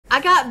I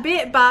got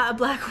bit by a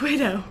black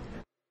widow.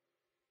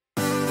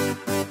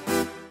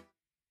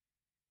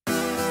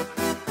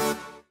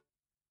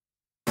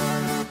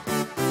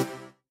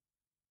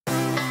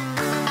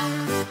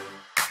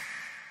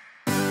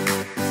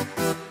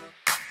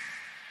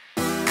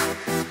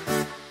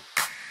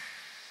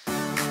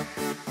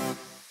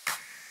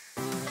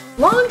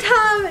 Long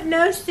time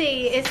no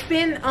see. It's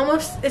been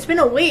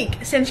a week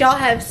since y'all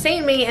have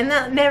seen me, and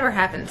that never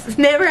happens. It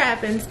never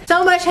happens.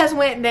 So much has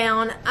went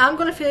down. I'm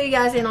gonna fill you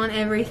guys in on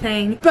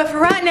everything. But for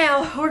right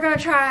now, we're gonna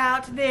try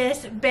out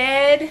this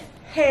bed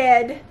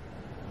head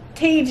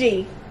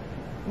TG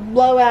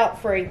blowout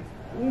free.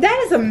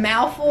 That is a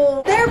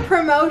mouthful. Their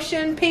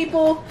promotion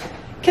people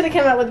could have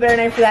come up with a better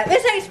name for that.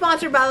 This ain't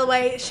sponsored, by the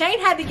way. Shane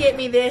had to get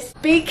me this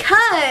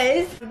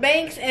because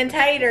Banks and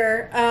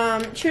Tater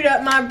chewed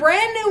up my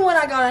brand new one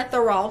I got at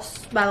the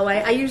Ross, by the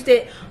way. I used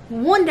it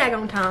one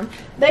daggone time.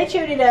 They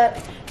chewed it up.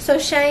 So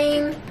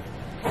Shane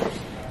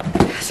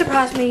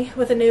surprised me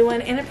with a new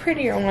one and a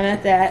prettier one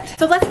at that.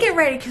 So let's get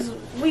ready because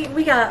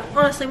we got,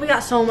 honestly, we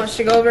got so much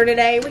to go over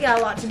today. We got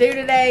a lot to do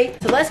today.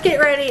 So let's get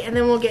ready and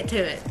then we'll get to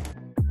it.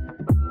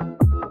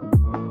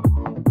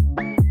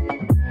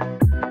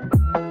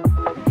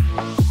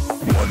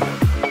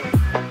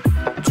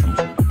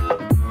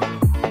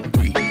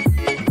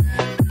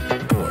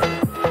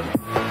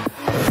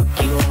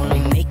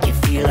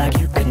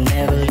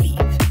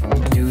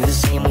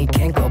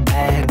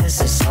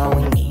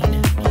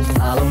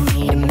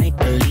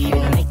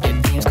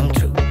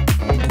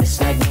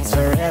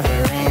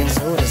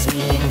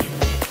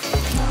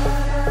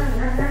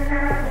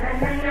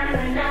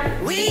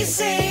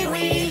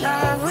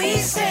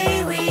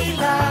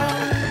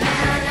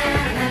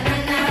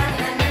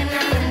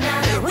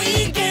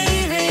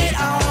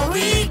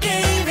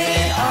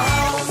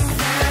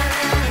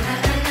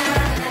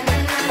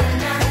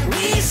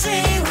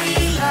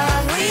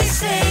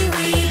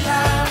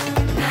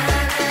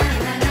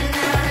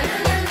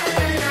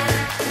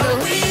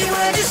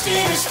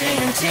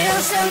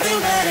 Until something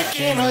better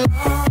came along.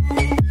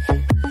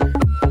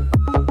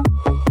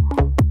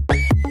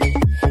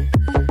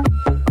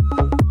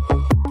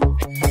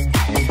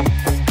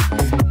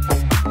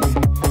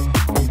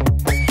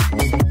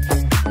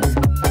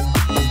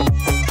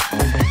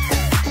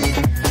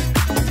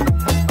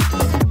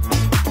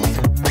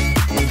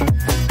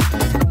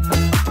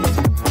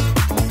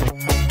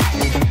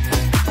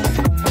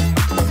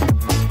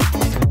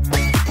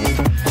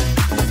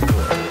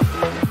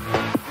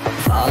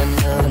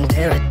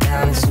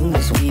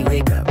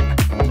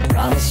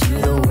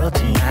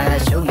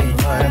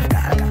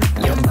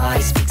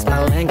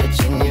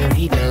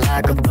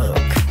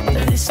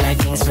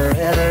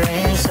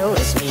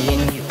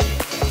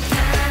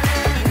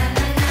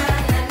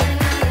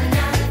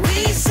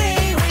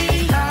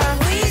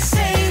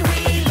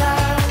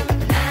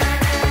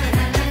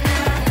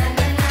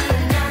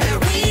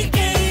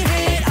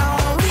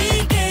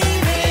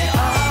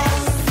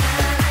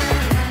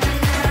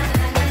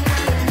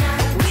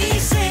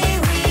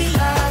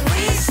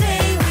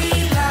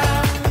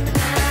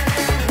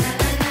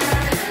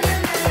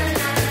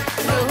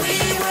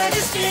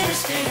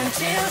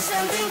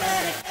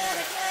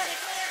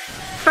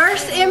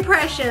 First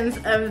impressions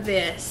of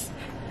this.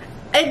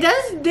 It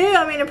does do,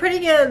 I mean, a pretty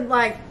good,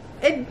 like,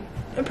 a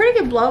pretty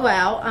good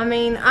blowout. I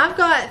mean, I've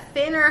got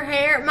thinner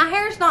hair. My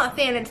hair's not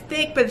thin, it's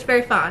thick, but it's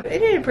very fine. It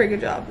did a pretty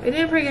good job. It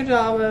did a pretty good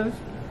job of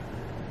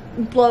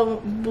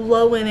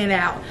blowing it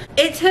out.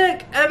 It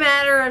took a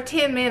matter of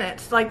 10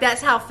 minutes. Like,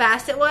 that's how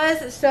fast it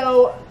was.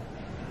 So,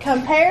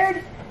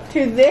 compared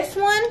to this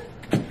one,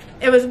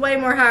 it was way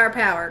more higher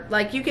powered.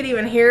 Like, you could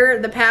even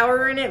hear the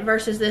power in it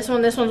versus this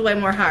one. This one's way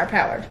more higher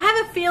powered. I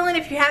have a feeling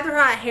if you have the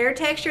right hair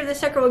texture,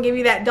 this sucker will give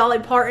you that Dolly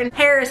Parton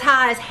hair as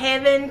high as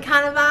heaven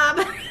kind of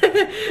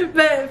vibe.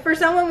 But for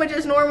someone with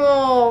just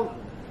normal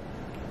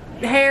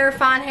hair,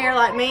 fine hair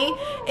like me,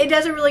 it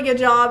does a really good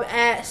job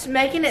at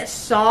making it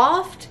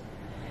soft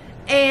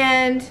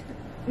and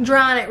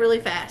drying it really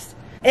fast.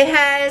 It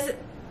has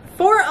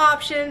 4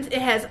 options.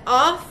 It has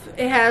off,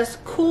 it has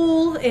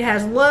cool, it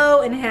has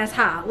low, and it has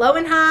high. Low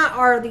and high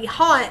are the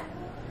hot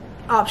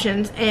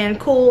options, and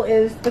cool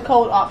is the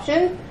cold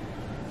option.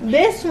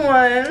 This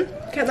one,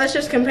 let's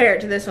just compare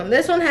it to this one.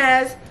 This one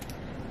has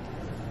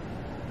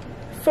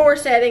 4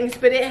 settings,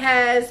 but it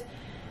has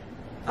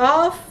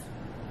off,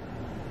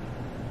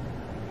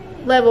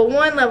 level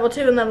 1, level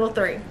 2, and level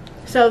 3.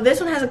 So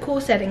this one has a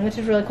cool setting, which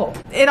is really cool.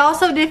 It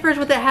also differs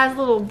with, it has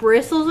little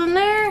bristles in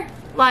there,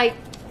 like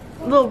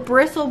little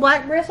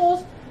black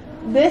bristles.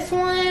 This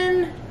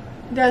one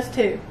does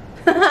too.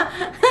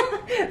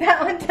 That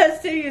one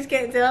does too, you just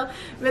can't tell.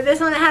 But this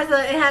one, it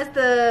has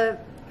the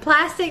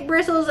plastic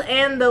bristles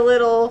and the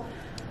little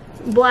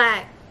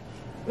black,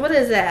 what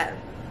is that?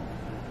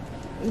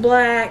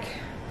 Black,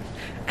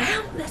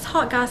 ow, that's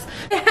hot, guys.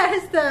 It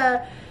has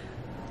the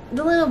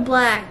little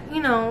black,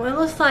 you know, it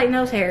looks like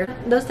nose hair.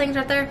 Those things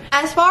right there.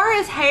 As far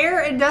as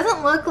hair, it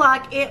doesn't look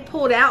like it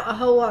pulled out a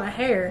whole lot of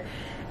hair.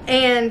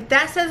 And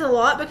that says a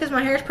lot because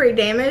my hair is pretty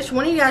damaged.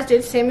 One of you guys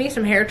did send me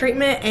some hair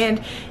treatment and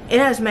it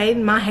has made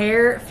my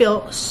hair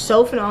feel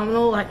so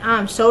phenomenal. Like,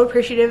 I'm so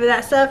appreciative of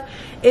that stuff.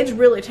 It's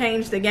really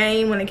changed the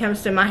game when it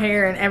comes to my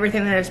hair and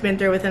everything that it's been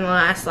through within the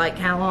last, like,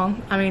 how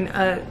long? I mean,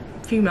 a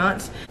few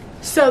months.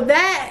 So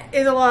that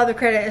is a lot of the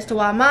credit as to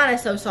why mine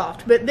is so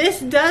soft. But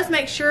this does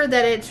make sure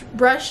that it's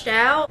brushed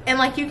out and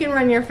like you can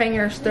run your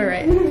fingers through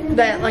it.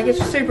 That like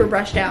it's super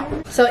brushed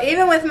out. So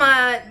even with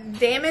my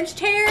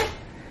damaged hair,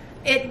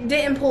 it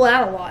didn't pull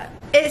out a lot.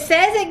 It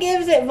says it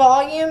gives it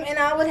volume, and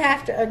I would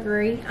have to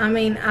agree. I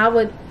mean, I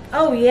would,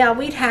 oh yeah,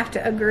 we'd have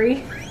to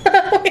agree.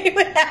 We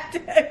would have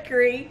to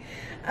agree.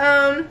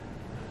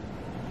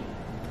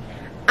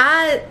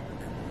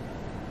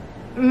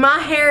 My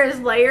hair is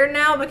layered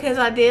now because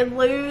I did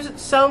lose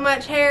so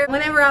much hair.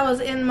 Whenever I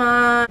was in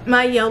my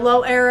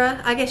YOLO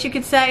era, I guess you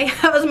could say,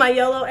 that was my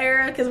YOLO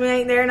era because we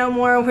ain't there no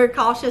more and we're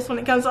cautious when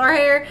it comes to our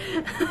hair.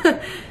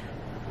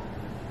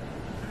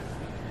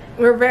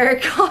 We're very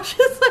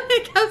cautious when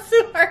it comes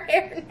to our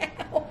hair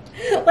now.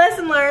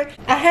 Lesson learned.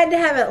 I had to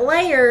have it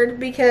layered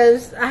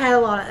because I had a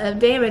lot of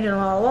damage and a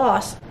lot of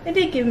loss. It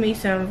did give me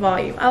some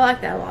volume. I like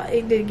that a lot.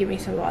 It did give me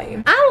some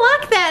volume. I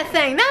like that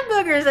thing. That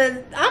booger is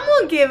I'm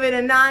going to give it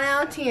a 9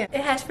 out of 10.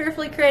 It has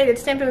fearfully created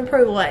stamp of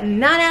approval at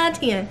 9 out of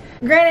 10.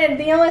 Granted,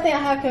 the only thing I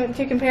have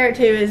to compare it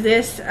to is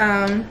this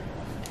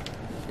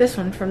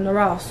one from the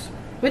Ross.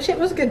 Which it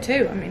was good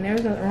too. I mean, there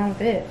was nothing wrong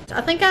with it.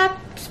 I think I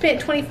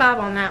spent $25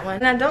 on that one.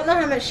 And I don't know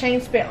how much Shane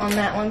spent on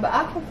that one, but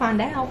I can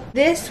find out.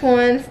 This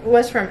one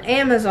was from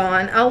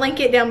Amazon. I'll link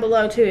it down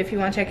below too if you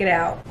want to check it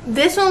out.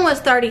 This one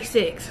was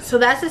 $36. So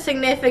that's a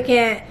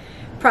significant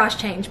price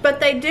change. But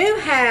they do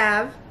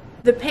have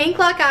the pink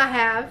like I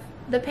have.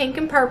 The pink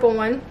and purple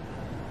one.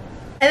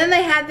 And then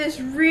they have this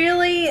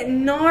really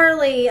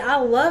gnarly, I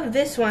love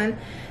this one.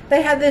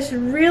 They have this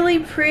really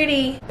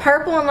pretty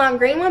purple and lime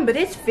green one, but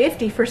it's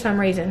 $50 for some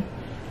reason.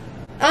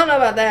 I don't know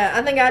about that.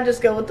 I think I'd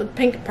just go with the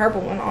pink and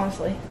purple one,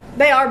 honestly.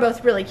 They are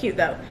both really cute,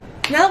 though.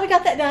 Now that we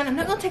got that done, I'm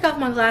not going to take off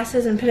my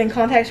glasses and put in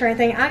contacts or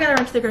anything. I got to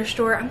run to the grocery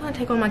store. I'm going to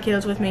take one of my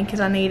kiddos with me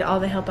because I need all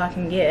the help I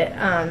can get.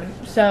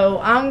 So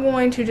I'm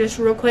going to just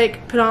real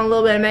quick put on a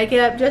little bit of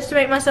makeup just to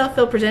make myself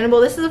feel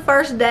presentable. This is the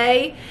first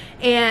day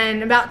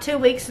in about 2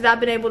 weeks that I've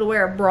been able to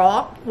wear a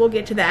bra. We'll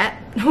get to that.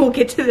 We'll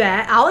get to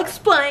that. I'll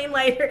explain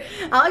later.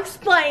 I'll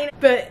explain.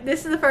 But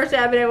this is the first day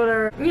I've been able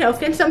to, you know,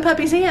 fin some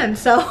puppies in.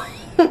 So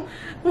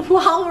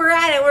while we're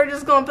at it, we're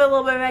just going to put a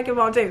little bit of makeup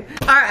on too.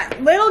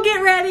 Alright, little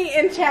get ready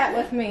and chat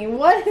with me.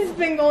 What has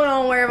been going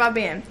on? Where have I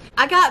been?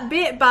 I got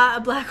bit by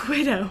a black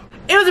widow.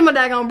 It was in my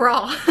daggone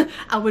bra.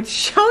 I would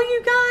show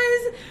you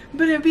guys,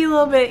 but it'd be a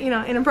little bit, you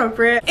know,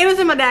 inappropriate. It was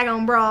in my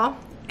daggone bra,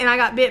 and I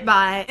got bit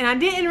by it. And I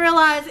didn't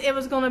realize it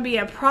was going to be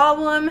a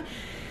problem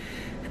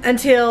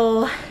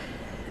until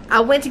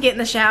I went to get in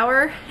the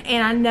shower,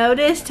 and I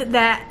noticed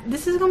that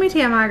this is going to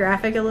be TMI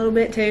graphic a little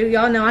bit too.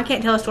 Y'all know I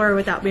can't tell a story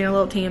without being a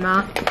little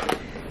TMI.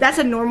 That's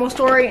a normal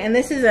story, and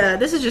this is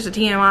just a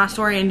TMI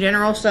story in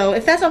general. So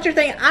if that's not your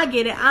thing, I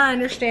get it. I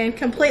understand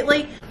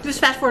completely.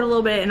 Just fast forward a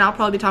little bit, and I'll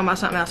probably be talking about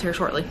something else here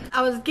shortly.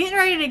 I was getting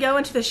ready to go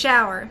into the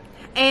shower,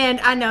 and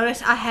I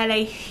noticed I had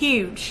a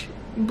huge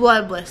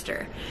blood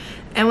blister.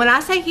 And when I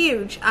say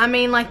huge, I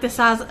mean like the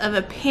size of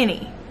a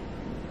penny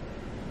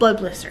blood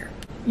blister.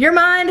 Your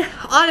mind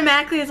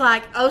automatically is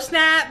like, oh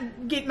snap,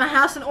 get my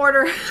house in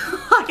order.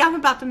 Like I'm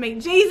about to meet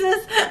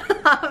Jesus.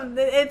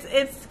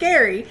 It's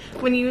scary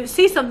when you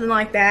see something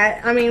like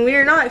that. I mean, we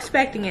are not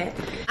expecting it.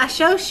 I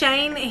show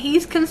Shane,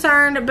 he's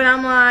concerned, but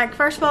I'm like,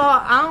 first of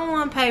all, I don't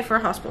want to pay for a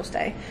hospital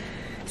stay.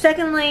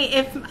 Secondly,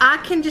 if I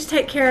can just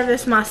take care of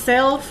this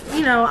myself,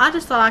 you know, I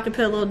just thought I could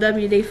put a little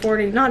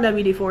WD-40, not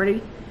WD-40,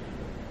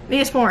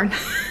 Neosporin.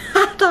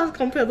 I thought I was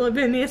gonna put a little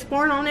bit of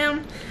Neosporin on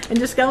them and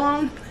just go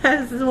on.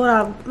 That's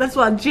what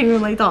I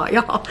genuinely thought,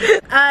 y'all.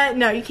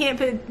 No, you can't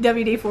put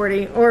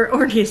WD-40 or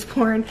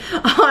Neosporin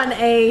on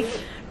a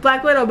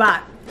black widow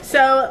bite.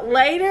 So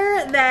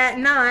later that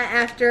night,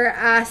 after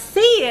I see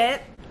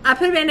it, I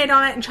put a band-aid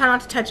on it and try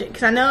not to touch it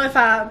because I know if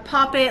I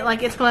pop it,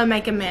 like it's gonna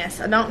make a mess.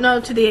 I don't know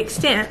to the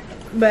extent,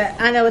 but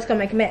I know it's gonna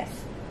make a mess.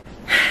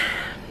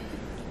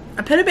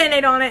 I put a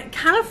band-aid on it,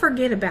 kind of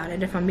forget about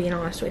it if I'm being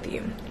honest with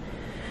you.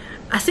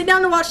 I sit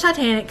down to watch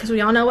Titanic because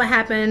we all know what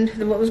happened,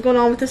 what was going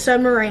on with the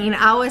submarine.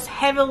 I was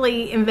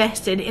heavily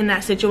invested in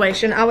that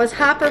situation. I was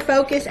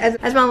hyper-focused,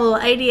 as my little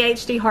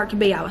ADHD heart could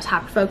be. I was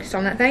hyper-focused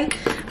on that thing.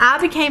 I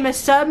became a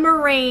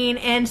submarine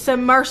and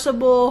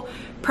submersible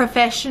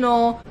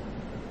professional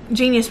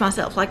genius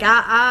myself. Like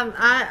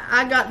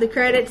I got the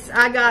credits,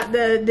 I got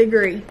the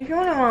degree. If you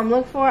want to know what I'm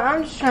looking for,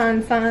 I'm just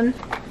trying to find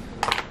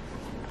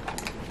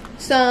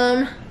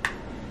some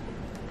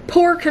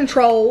pore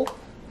control.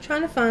 I'm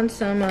trying to find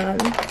some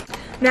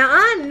now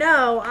I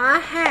know I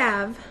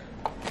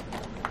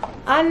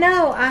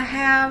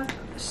have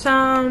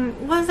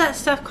some, what is that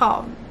stuff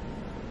called?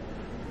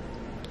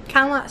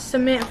 Kind of like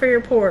cement for your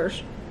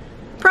pores.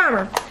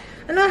 Primer.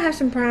 I know I have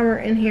some primer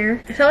in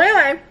here. So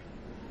anyway,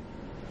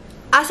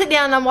 I sit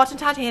down and I'm watching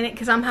Titanic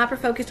because I'm hyper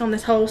focused on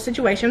this whole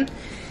situation.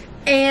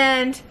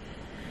 And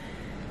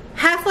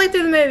halfway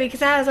through the movie,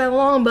 because that was a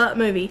long butt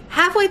movie,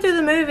 halfway through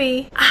the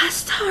movie, I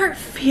start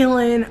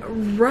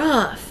feeling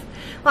rough.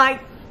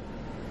 Like,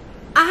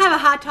 I have a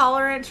high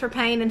tolerance for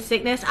pain and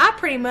sickness. I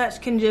pretty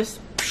much can just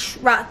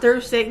right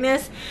through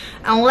sickness,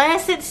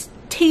 unless it's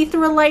teeth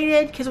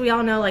related, because we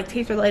all know like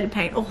teeth related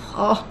pain,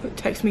 oh, it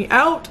takes me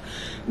out.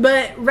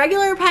 But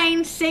regular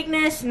pain,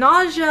 sickness,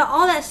 nausea,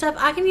 all that stuff,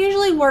 I can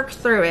usually work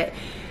through it.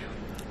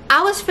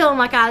 I was feeling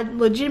like I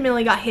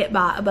legitimately got hit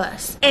by a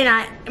bus,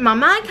 and my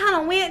mind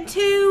kind of went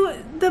to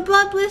the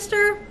blood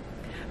blister,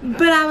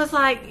 but I was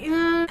like,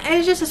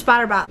 it's just a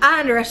spider bite. I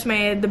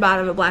underestimated the bite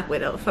of a black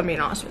widow, if I'm being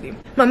honest with you.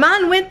 My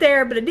mind went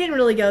there, but it didn't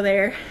really go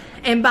there.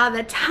 And by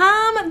the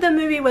time the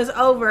movie was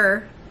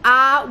over,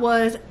 I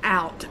was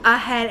out. I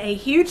had a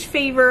huge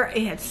fever.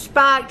 It had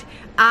spiked.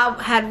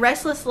 I had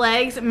restless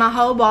legs. My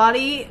whole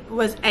body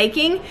was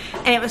aching,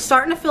 and it was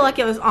starting to feel like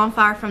it was on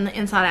fire from the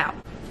inside out.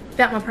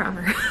 Got my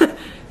primer.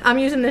 I'm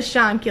using this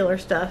Shine Killer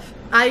stuff.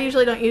 I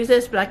usually don't use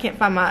this, but I can't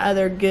find my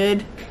other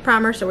good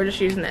primer, so we're just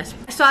using this.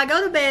 So I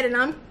go to bed, and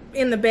I'm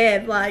in the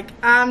bed, like,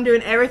 I'm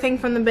doing everything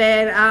from the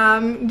bed.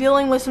 I'm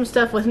dealing with some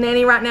stuff with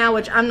Nanny right now,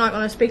 which I'm not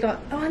going to speak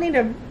on. Oh, I need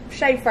to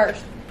shave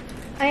first.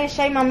 I need to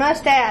shave my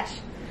mustache.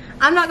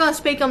 I'm not going to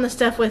speak on the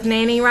stuff with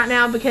Nanny right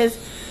now, because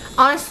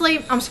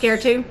honestly, I'm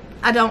scared to.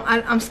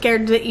 I'm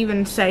scared to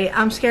even say it.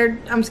 I'm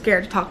scared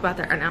to talk about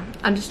that right now.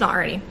 I'm just not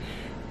ready.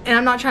 And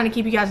I'm not trying to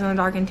keep you guys in the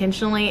dark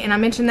intentionally. And I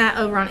mentioned that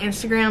over on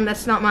Instagram.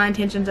 That's not my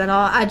intentions at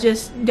all. I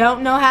just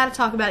don't know how to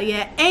talk about it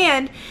yet.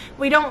 And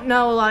we don't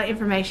know a lot of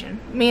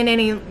information. Me and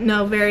Nanny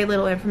know very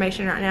little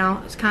information right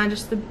now. It's kind of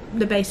just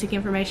the basic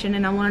information.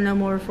 And I want to know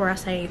more before I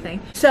say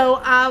anything. So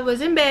I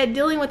was in bed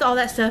dealing with all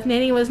that stuff.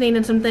 Nanny was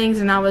needing some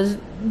things. And I was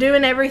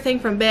doing everything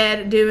from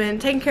bed.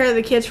 Taking care of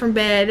the kids from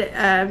bed.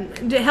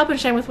 Helping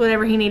Shane with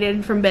whatever he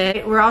needed from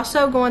bed. We're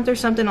also going through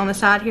something on the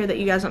side here that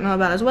you guys don't know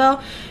about as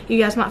well. You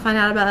guys might find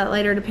out about it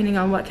later, depending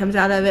on what comes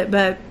out of it.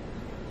 But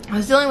I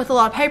was dealing with a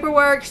lot of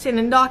paperwork,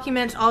 sending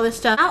documents, all this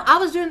stuff. I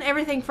was doing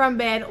everything from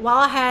bed while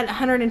I had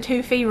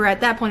 102 fever.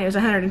 At that point it was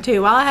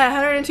 102. While I had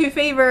 102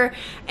 fever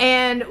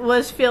and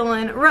was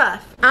feeling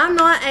rough. I'm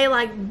not a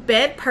like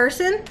bed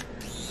person.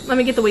 Let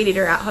me get the weed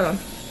eater out, hold on.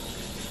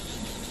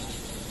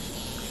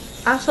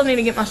 I also need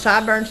to get my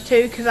sideburns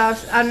too, because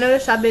I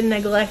noticed I've been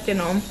neglecting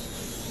them.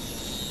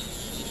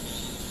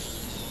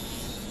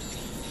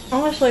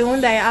 Honestly,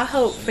 one day I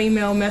hope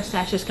female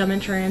mustaches come in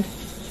trend.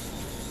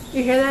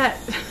 You hear that?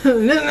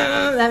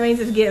 That means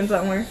it's getting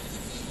somewhere.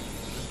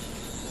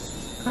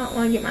 I don't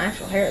want to get my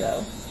actual hair though.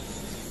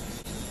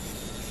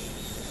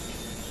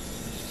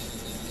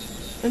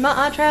 Is my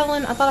eye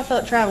traveling? I thought I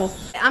felt travel.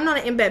 I'm not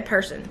an in-bed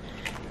person.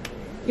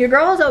 Your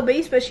girl is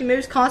obese, but she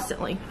moves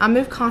constantly. I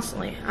move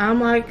constantly. I'm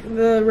like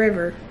the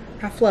river.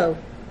 I flow.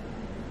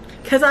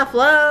 Cause I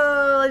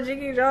flow like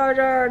Jiggy Jar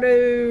Jar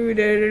do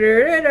do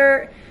do do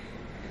do.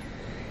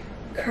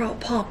 Girl,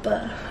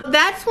 Papa.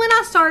 That's when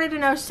I started to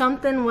know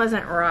something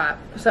wasn't right.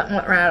 Something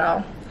wasn't right at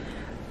all.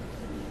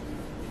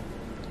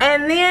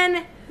 And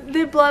then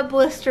the blood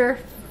blister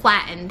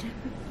flattened.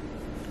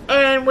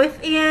 And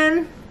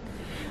within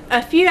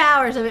a few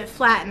hours of it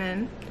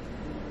flattening,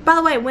 by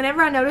the way,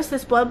 whenever I noticed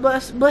this blood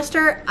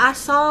blister, I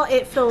saw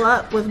it fill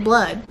up with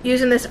blood.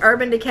 Using this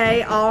Urban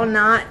Decay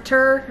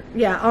all-nighter.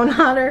 Yeah,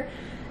 all-nighter.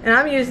 And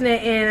I'm using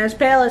it in as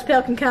pale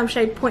can come,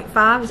 shade 0.5,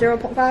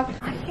 0.5.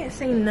 I can't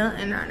see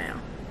nothing right now.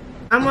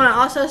 I'm going to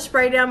also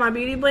spray down my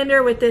beauty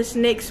blender with this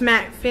NYX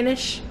Matte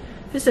Finish.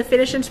 This is a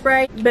finishing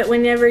spray, but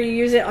whenever you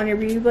use it on your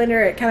beauty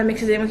blender, it kind of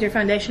mixes in with your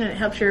foundation and it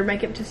helps your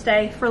makeup to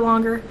stay for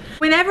longer.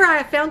 Whenever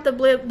I found the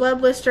blood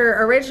blister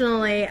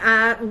originally,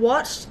 I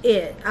watched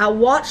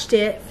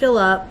it fill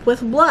up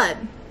with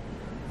blood.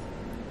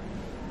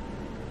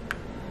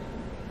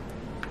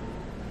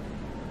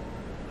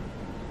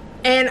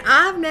 And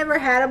I've never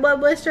had a blood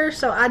blister,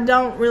 so I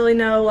don't really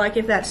know like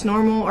if that's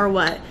normal or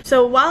what.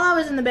 So while I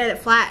was in the bed, it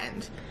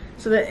flattened.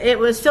 So that it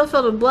was still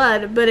filled with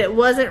blood, but it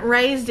wasn't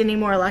raised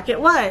anymore like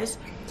it was.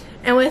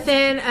 And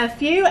within a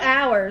few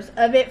hours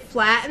of it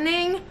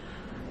flattening,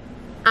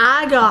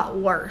 I got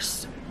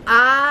worse.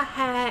 I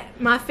had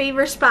my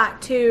fever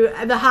spiked to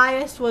the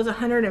highest was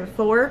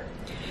 104.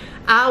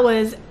 I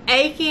was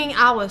aching,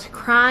 I was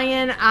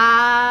crying,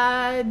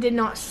 I did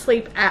not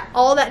sleep at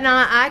all that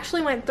night. I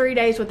actually went 3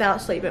 days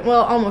without sleeping.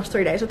 Well, almost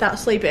 3 days without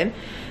sleeping.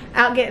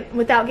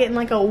 Without getting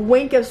like a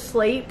wink of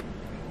sleep.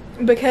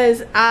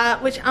 Because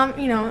I'm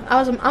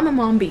a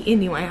mom bee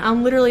anyway.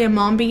 I'm literally a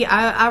mom bee.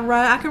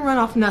 I can run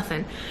off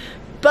nothing,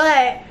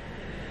 but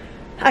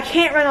I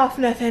can't run off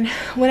nothing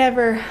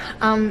whenever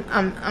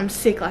I'm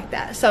sick like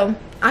that. So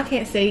I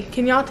can't see.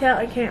 Can y'all tell?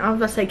 I was about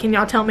to say, can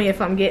y'all tell me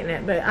if I'm getting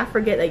it? But I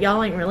forget that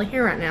y'all ain't really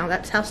here right now.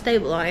 That's how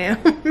stable I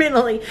am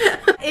mentally.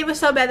 It was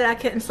so bad that I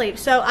couldn't sleep.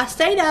 So I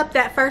stayed up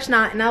that first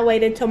night and I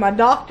waited till my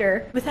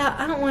doctor.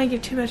 I don't want to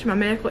give too much of my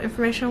medical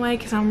information away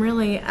because I'm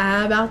really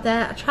about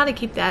that. I try to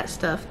keep that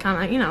stuff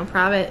kind of,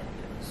 private.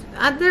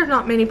 There's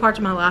not many parts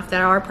of my life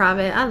that are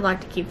private. I'd like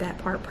to keep that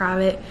part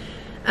private.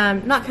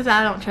 Not because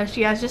I don't trust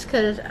you guys, just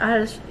because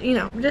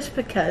just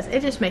because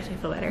it just makes me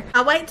feel better.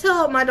 I wait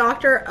till my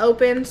doctor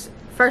opens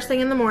first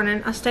thing in the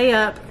morning. I stay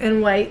up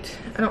and wait.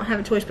 I don't have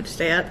a choice but to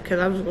stay up because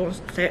I was going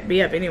to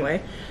be up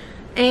anyway.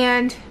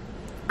 And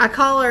I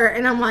call her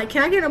and I'm like,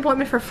 can I get an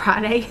appointment for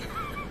Friday?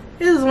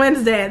 This is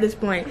Wednesday at this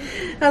point.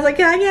 I was like,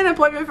 can I get an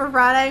appointment for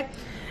Friday?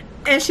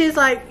 And she's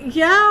like,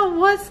 yeah,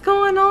 what's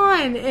going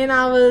on? And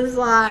I was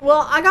like,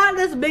 well, I got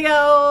this big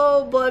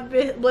old blood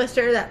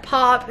blister that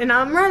popped and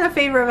I'm running a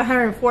fever of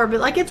 104, but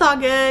like, it's all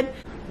good.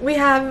 We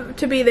have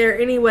to be there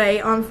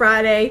anyway on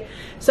Friday.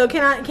 So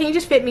can you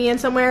just fit me in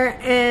somewhere?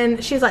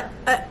 And she's like,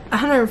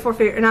 104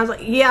 feet. And I was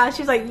like, yeah.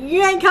 She's like,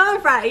 you ain't coming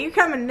Friday, you're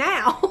coming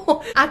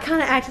now. I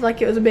kind of acted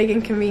like it was a big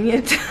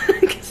inconvenience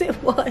because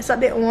it was. I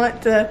didn't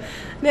want to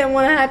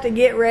have to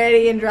get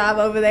ready and drive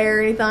over there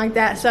or anything like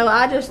that. So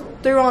I just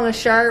threw on a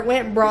shirt,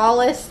 went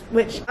braless,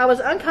 which I was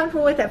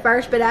uncomfortable with at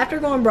first, but after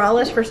going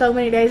braless for so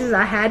many days as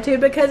I had to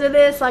because of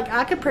this, like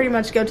I could pretty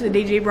much go to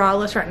the DG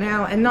braless right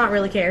now and not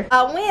really care.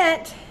 I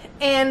went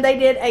and they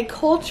did a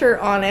culture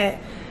on it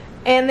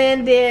and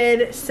then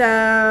did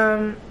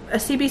a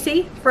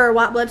CBC for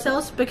white blood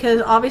cells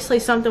because obviously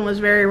something was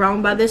very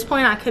wrong. By this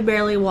point I could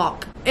barely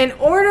walk. In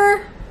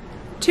order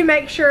to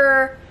make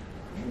sure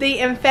the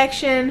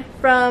infection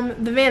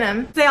from the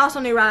venom, they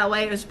also knew right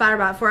away it was spider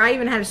bite. Before I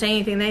even had to say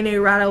anything, they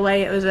knew right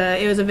away it was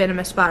a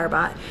venomous spider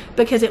bite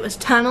because it was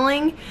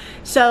tunneling.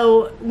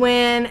 So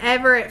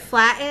whenever it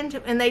flattened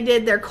and they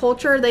did their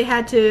culture, they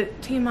had to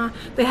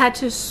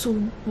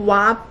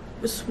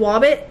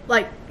swab it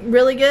like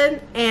really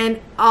good, and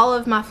all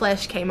of my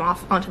flesh came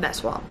off onto that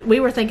swab. We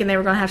were thinking they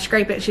were gonna have to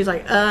scrape it. She's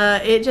like,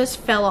 it just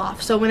fell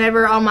off. So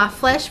whenever all my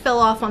flesh fell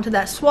off onto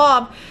that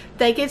swab,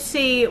 they could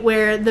see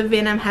where the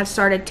venom had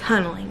started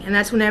tunneling, and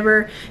that's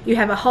whenever you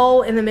have a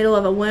hole in the middle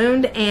of a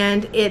wound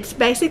and it's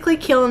basically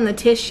killing the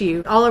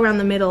tissue all around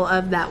the middle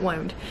of that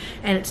wound,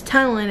 and it's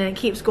tunneling and it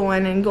keeps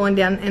going and going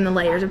down in the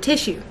layers of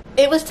tissue.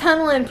 It was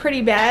tunneling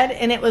pretty bad,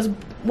 and it was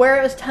where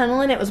it was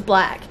tunneling, it was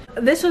black.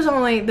 This was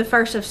only the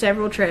first of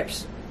several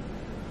trips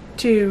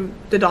to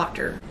the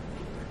doctor.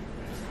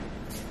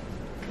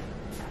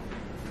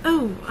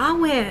 Oh, I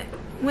went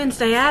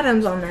Wednesday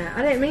Addams on that.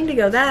 I didn't mean to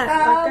go that.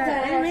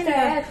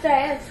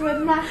 Dance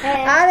with my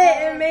hands. I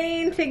didn't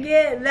mean to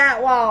get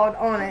that wild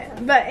on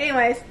it. But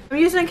anyways, I'm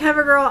using a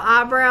CoverGirl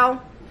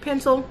eyebrow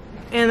pencil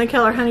in the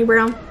color Honey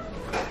Brown.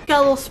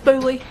 Got a little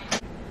spoolie.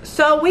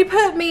 So we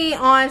put me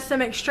on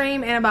some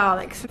extreme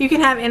antibiotics. You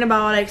can have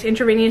antibiotics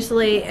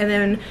intravenously and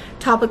then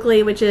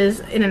topically, which is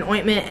in an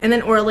ointment, and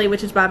then orally,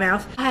 which is by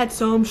mouth. I had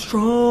some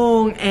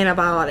strong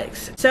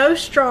antibiotics. So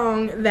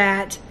strong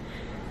that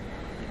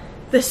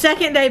the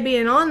second day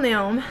being on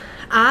them,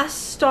 I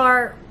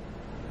start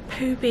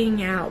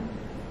pooping out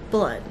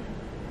blood.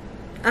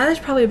 There's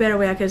probably a better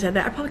way I could have said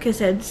that. I probably could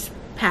have said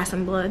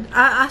passing blood.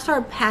 I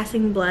started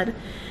passing blood.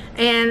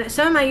 And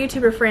some of my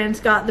YouTuber friends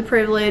got the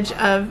privilege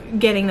of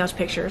getting those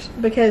pictures,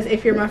 because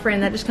if you're my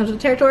friend, that just comes with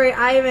the territory.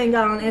 I even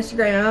got on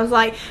Instagram and I was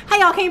like, hey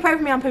y'all, can you pray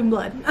for me? I'm pooping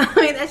blood.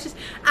 I mean, that's just,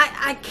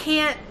 I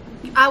can't,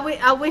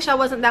 I wish I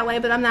wasn't that way,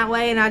 but I'm that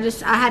way, and I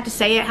had to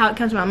say it how it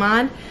comes to my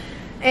mind.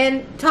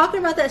 And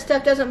talking about that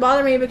stuff doesn't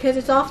bother me because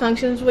it's all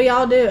functions. We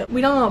all do it. We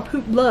don't all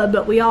poop blood,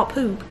 but we all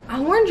poop. I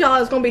warned y'all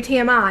it's going to be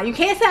TMI. You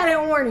can't say I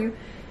didn't warn you.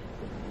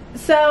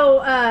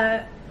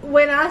 So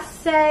when I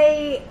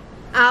say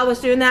I was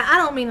doing that, I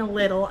don't mean a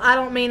little. I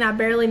don't mean I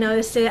barely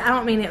noticed it. I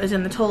don't mean it was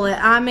in the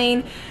toilet. I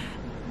mean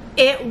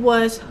it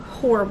was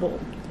horrible.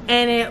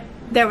 And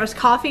there was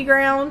coffee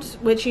grounds,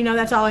 which you know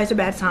that's always a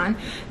bad sign.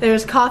 There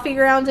was coffee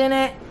grounds in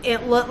it.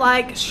 It looked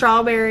like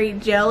strawberry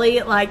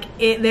jelly. Like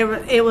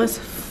it was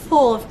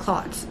full of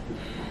clots.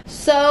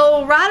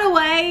 So right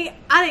away,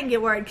 I didn't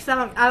get worried because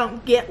I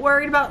don't get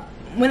worried about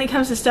when it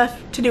comes to stuff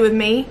to do with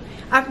me.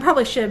 I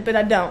probably should, but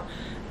I don't.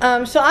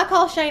 So I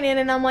called Shane in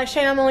and I'm like,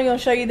 Shane, I'm only going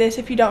to show you this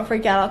if you don't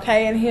freak out,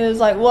 okay? And he was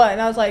like, what?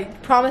 And I was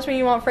like, promise me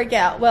you won't freak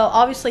out. Well,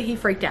 obviously he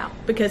freaked out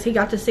because he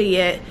got to see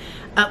it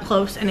up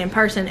close and in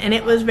person, and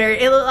it looked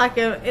like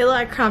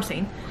a crime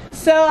scene.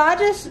 So I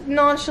just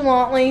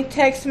nonchalantly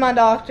text my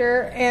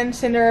doctor and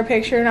send her a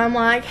picture, and I'm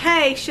like,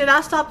 hey, should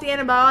I stop the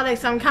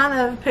antibiotics? I'm kind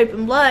of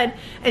pooping blood.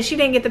 And she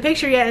didn't get the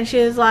picture yet, and she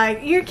was like,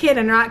 you're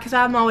kidding, right? Because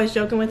I'm always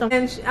joking with them.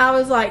 And I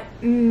was like,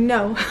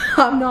 no,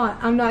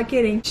 I'm not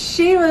kidding.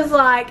 She was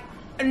like,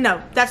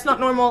 no, that's not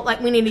normal. Like,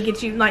 we need to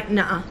get you, like,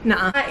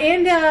 nuh-uh. I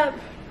end up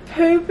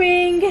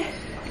pooping,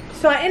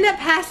 so I end up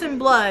passing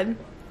blood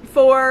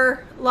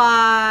for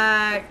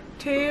like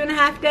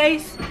 2.5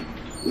 days.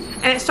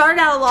 And it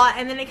started out a lot,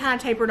 and then it kind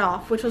of tapered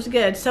off, which was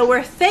good. So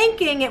we're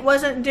thinking it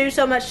wasn't due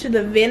so much to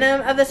the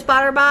venom of the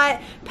spider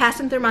bite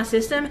passing through my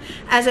system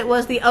as it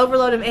was the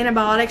overload of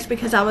antibiotics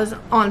because I was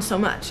on so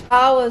much.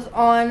 I was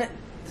on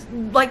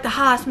like the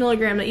highest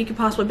milligram that you could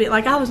possibly be.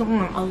 Like, I was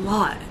on a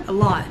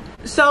lot.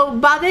 So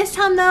by this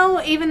time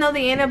though, even though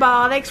the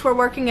antibiotics were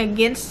working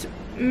against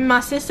my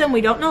system,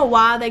 we don't know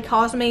why they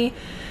caused me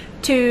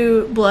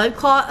to blood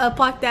clot up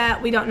like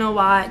that. We don't know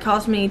why it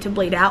caused me to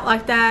bleed out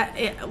like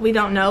that. We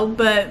don't know,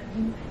 but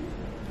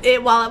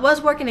while it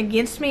was working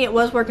against me, it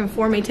was working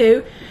for me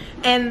too.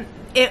 And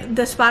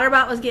the spider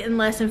bite was getting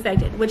less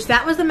infected, which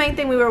that was the main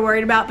thing we were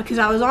worried about, because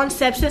I was on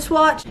sepsis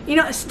watch. You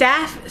know,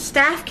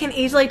 staph can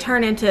easily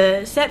turn into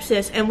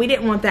sepsis, and we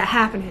didn't want that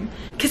happening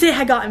because it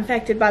had got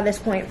infected by this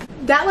point.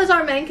 That was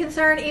our main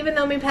concern, even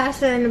though me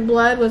passing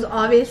blood was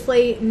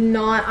obviously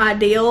not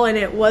ideal, and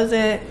it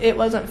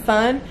wasn't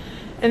fun,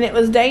 and it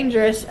was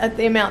dangerous at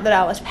the amount that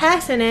I was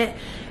passing it.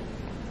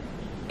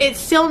 It's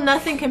still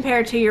nothing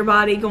compared to your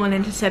body going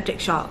into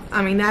septic shock.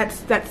 I mean,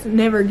 that's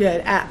never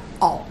good at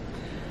all.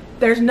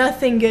 There's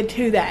nothing good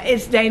to that.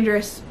 It's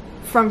dangerous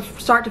from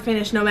start to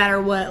finish, no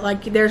matter what.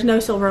 Like, there's no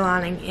silver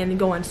lining in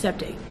going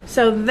septic.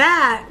 So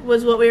that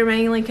was what we were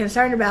mainly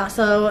concerned about.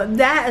 So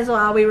that is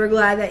why we were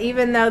glad that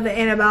even though the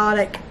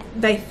antibiotic,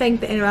 they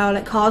think the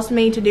antibiotic caused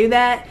me to do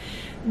that,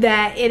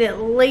 that it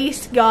at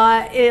least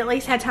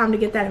had time to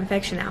get that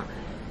infection out.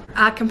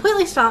 I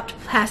completely stopped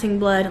passing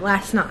blood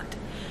last night.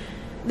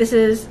 This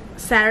is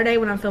Saturday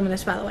when I'm filming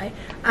this, by the way.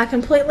 I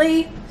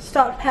completely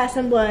stopped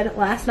passing blood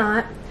last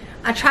night.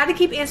 I tried to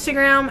keep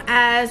Instagram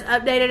as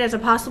updated as I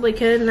possibly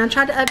could, and I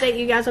tried to update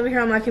you guys over here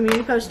on my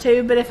community post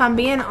too, but if I'm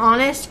being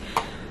honest,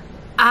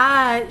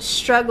 I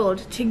struggled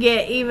to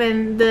get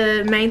even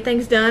the main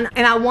things done,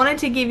 and I wanted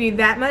to give you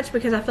that much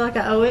because I feel like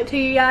I owe it to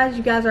you guys.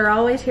 You guys are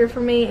always here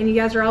for me, and you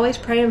guys are always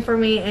praying for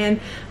me,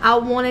 and I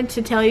wanted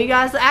to tell you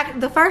guys.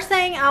 The first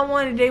thing I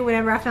wanted to do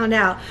whenever I found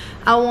out,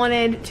 I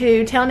wanted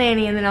to tell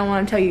Nanny, and then I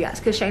wanted to tell you guys,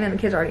 because Shane and the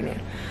kids already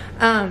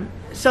knew.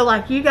 So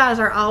like, you guys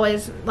are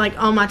always like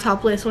on my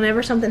top list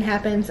whenever something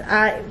happens.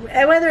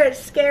 Whether it's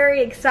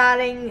scary,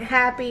 exciting,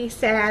 happy,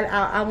 sad,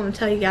 I want to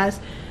tell you guys.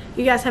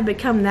 You guys have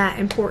become that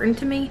important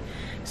to me.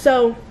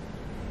 So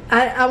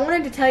I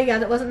wanted to tell you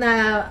guys. It wasn't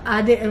that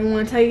I didn't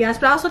want to tell you guys,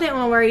 but I also didn't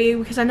want to worry you,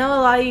 because I know a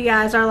lot of you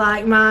guys are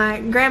like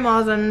my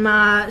grandmas and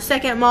my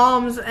second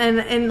moms,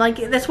 and like,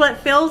 that's what it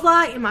feels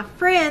like, and my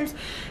friends,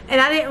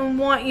 and I didn't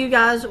want you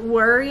guys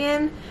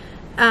worrying.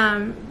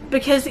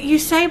 Because you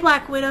say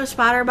black widow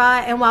spider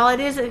bite, and while it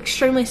is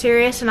extremely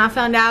serious, and I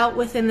found out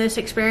within this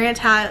experience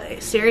how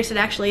serious it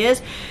actually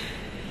is,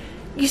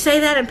 you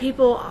say that and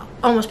people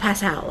almost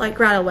pass out like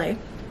right away.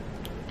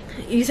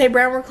 You say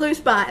brown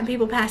recluse bite and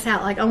people pass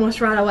out like almost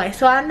right away.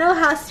 So I know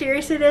how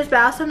serious it is, but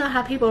I also know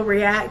how people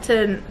react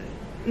to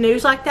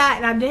news like that,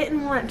 and I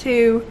didn't want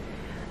to,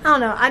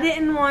 I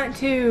didn't want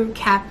to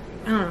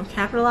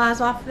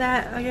capitalize off of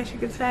that, I guess you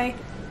could say.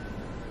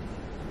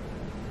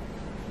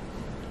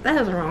 That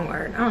was the wrong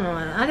word. I don't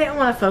know. I didn't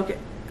want to focus.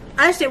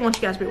 I just didn't want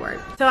you guys to be worried.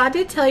 So I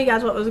did tell you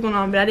guys what was going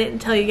on, but I didn't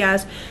tell you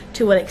guys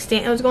to what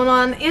extent it was going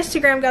on.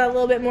 Instagram got a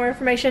little bit more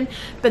information,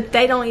 but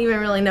they don't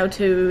even really know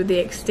to the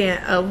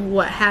extent of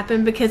what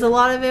happened, because a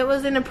lot of it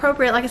was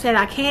inappropriate. Like I said,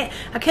 I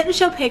couldn't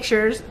show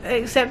pictures,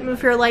 except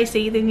if you're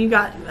Lacey, then you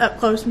got up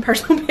close and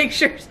personal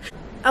pictures.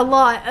 A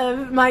lot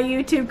of my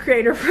YouTube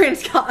creator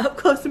friends got up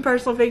close and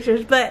personal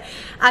pictures, but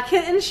I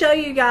couldn't show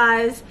you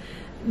guys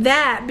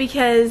that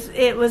because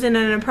it was in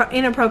an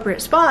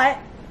inappropriate spot,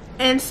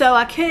 and so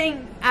I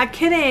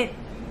couldn't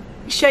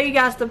show you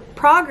guys the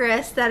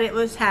progress that it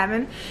was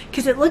having,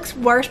 because it looks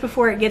worse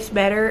before it gets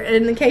better.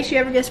 And in case you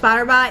ever get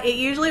spider bite, it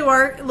usually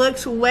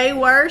looks way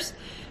worse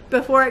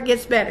before it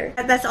gets better.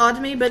 That's odd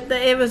to me, but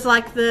it was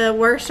like the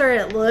worse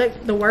it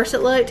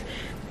looked,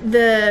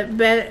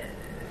 the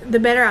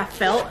better I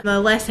felt, the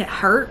less it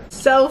hurt.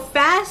 So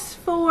fast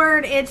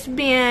forward, it's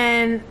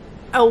been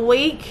a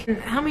week.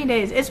 How many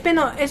days? It's been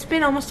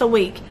almost a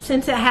week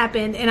since it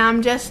happened, and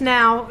I'm just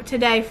now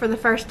today for the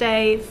first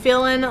day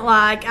feeling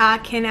like I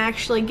can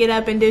actually get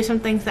up and do some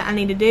things that I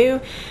need to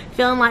do,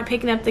 feeling like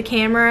picking up the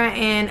camera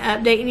and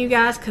updating you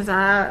guys, because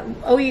I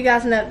owe you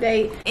guys an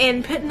update,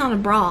 and putting on a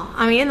bra.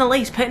 I mean, in the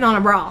least, putting on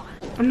a bra.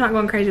 I'm not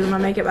going crazy with my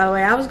makeup, by the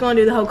way. I was going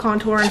to do the whole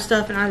contour and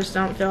stuff, and I just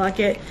don't feel like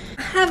it.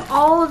 I have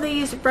all of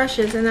these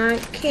brushes, and I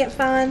can't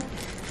find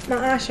my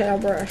eyeshadow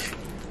brush.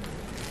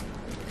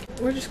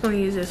 We're just going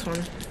to use this one.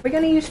 Are we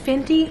going to use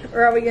Fenty,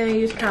 or are we going to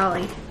use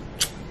Kylie?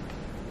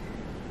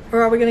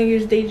 Or are we going to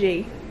use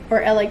DG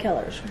or LA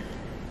Colors?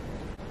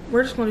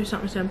 We're just going to do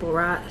something simple,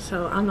 right?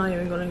 So I'm not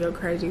even going to go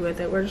crazy with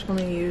it. We're just going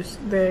to use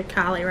the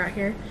Kylie right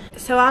here.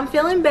 So I'm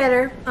feeling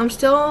better. I'm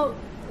still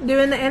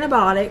doing the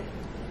antibiotic.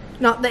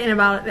 Not the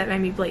antibiotic that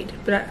made me bleed,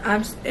 but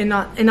and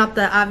not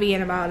the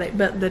IV antibiotic,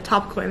 but the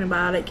topical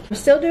antibiotic. I'm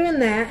still doing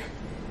that.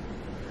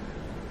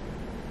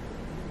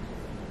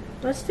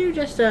 Let's do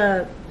just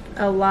a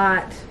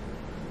light,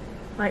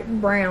 like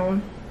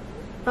brown.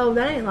 Oh,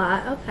 that ain't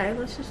light. Okay,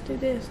 let's just do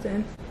this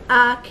then.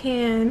 I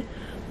can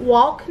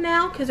walk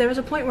now, because there was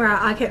a point where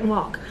I couldn't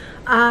walk.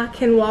 I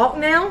can walk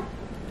now.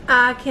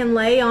 I can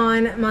lay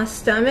on my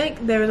stomach.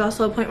 There was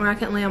also a point where I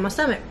couldn't lay on my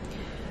stomach.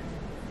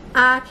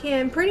 I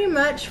can pretty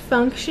much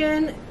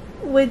function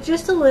with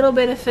just a little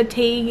bit of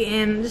fatigue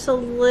and just a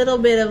little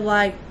bit of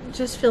like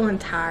just feeling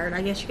tired,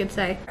 I guess you could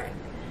say.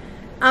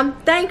 I'm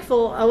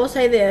thankful, I will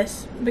say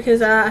this,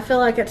 because I feel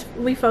like I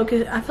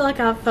feel like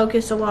I've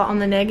focused a lot on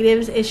the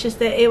negatives. It's just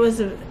that it was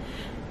a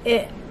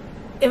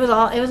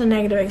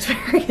negative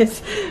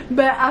experience.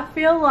 But I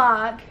feel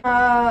like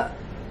I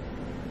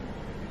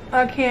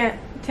can't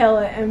tell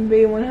it and be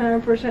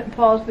 100%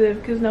 positive,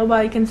 because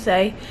nobody can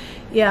say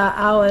Yeah,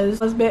 I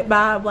was bit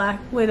by a black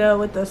widow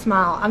with a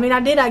smile. I mean, I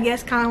did, I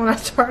guess, kind of when I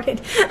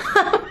started.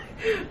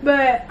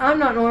 But I'm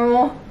not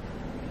normal.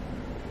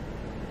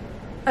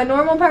 A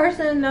normal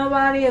person,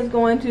 nobody is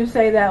going to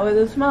say that with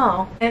a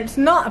smile. And it's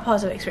not a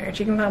positive experience.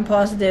 You can find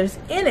positives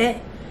in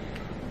it,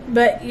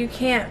 but you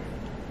can't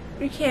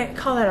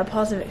call that a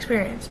positive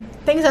experience.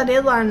 Things I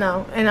did learn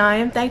though, and I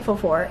am thankful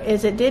for,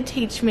 is it did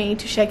teach me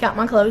to shake out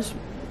my clothes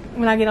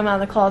when I get them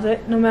out of the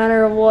closet, no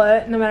matter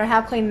what, no matter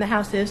how clean the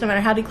house is, no matter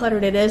how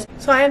decluttered it is.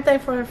 So I am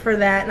thankful for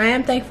that, and I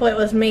am thankful it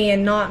was me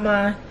and not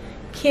my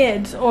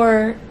kids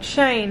or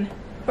Shane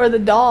or the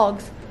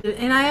dogs.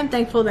 And I am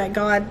thankful that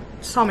God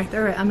saw me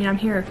through it. I mean, I'm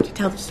here to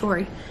tell the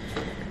story.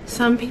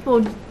 Some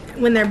people,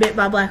 when they're bit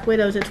by black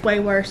widows, it's way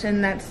worse,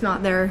 and that's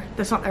not their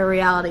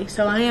reality.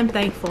 So I am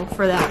thankful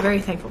for that,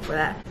 very thankful for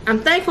that. I'm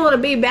thankful to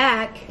be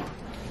back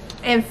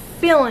and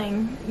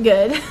feeling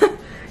good.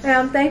 And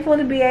I'm thankful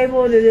to be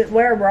able to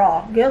wear a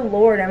bra. Good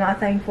Lord, am I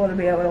thankful to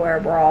be able to wear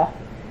a bra.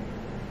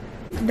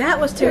 That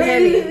was too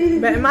heavy,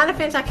 but in my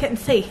defense, I couldn't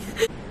see.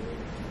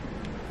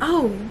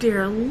 Oh,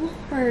 dear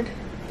Lord.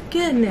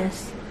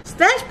 Goodness. So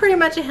that's pretty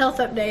much a health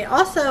update.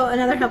 Also,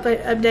 another health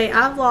update,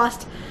 I've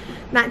lost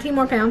 19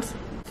 more pounds.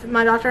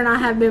 My doctor and I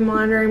have been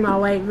monitoring my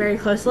weight very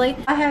closely.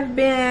 I have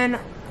been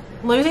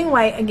losing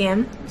weight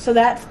again, so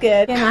that's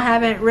good. And I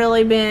haven't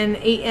really been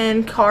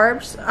eating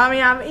carbs. I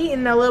mean, I'm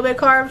eating a little bit of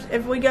carbs.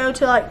 If we go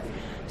to like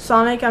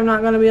Sonic, I'm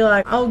not gonna be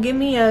like, oh, give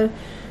me a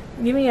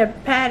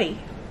patty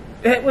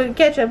with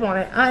ketchup on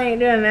it. I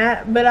ain't doing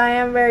that, but I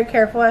am very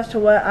careful as to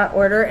what I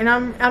order, and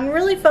I'm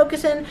really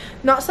focusing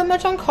not so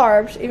much on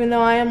carbs, even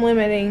though I am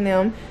limiting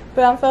them,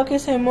 but I'm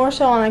focusing more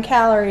so on a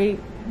calorie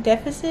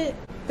deficit.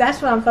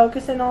 That's what I'm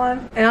focusing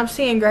on, and I'm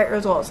seeing great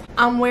results.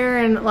 I'm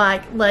wearing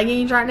like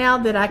leggings right now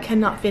that I could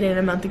not fit in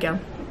a month ago.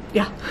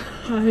 Yeah,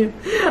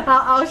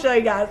 I'll show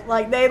you guys.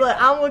 Like they look,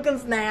 I'm looking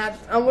snatched.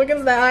 I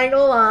ain't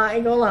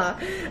gonna lie.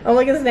 I'm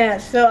looking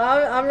snatched. So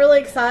I'm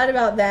really excited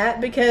about that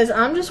because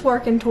I'm just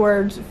working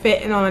towards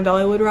fitting on a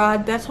Dollywood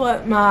ride. That's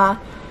what my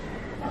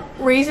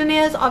reason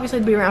is. Obviously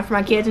to be around for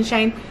my kids and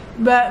Shane.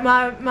 But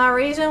my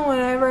reason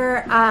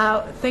whenever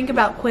I think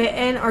about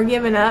quitting or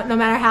giving up, no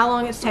matter how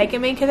long it's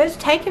taken me, because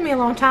it's taken me a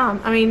long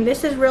time. I mean,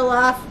 this is real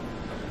life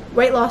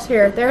weight loss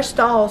here. There's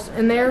stalls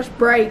and there's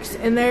breaks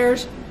and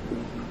there's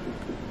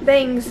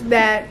things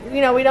that, you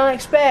know, we don't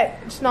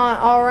expect. It's not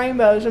all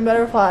rainbows and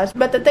butterflies.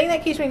 But the thing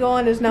that keeps me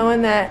going is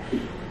knowing that,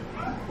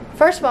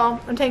 first of all,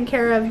 I'm taking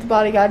care of the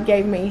body God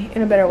gave me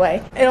in a better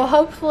way. It'll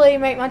hopefully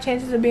make my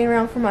chances of being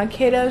around for my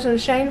kiddos and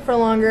Shane for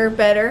longer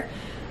better.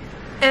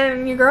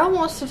 And your girl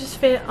wants to just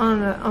fit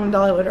on a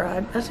Dollywood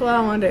ride. That's what I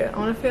want to do. I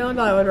want to fit on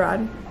a Dollywood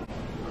ride.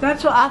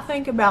 That's what I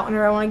think about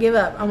whenever I want to give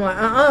up. I'm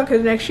like,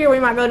 because next year we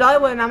might go to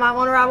Dollywood and I might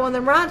want to ride one of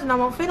them rides and I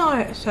won't fit on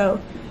it. So,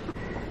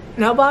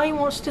 nobody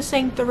wants to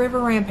sink the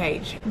river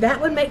Rampage. That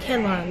would make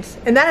headlines.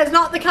 And that is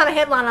not the kind of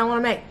headline I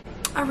want to make.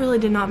 I really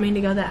did not mean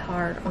to go that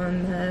hard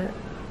on the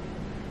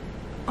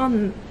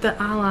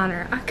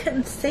eyeliner. I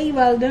couldn't see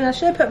what I was doing. I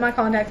should have put my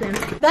contacts in.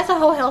 That's a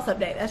whole health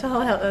update. That's a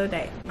whole health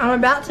update. I'm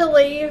about to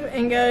leave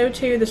and go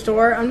to the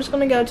store. I'm just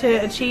going to go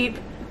to a cheap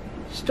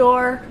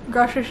store,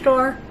 grocery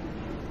store.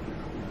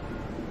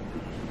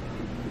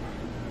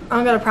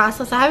 I'm going to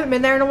Priceless. I haven't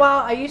been there in a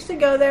while. I used to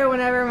go there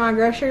whenever my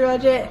grocery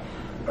budget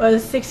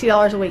was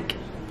 $60 a week.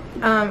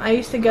 I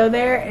used to go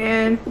there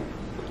and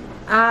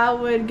I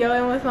would go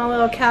in with my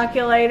little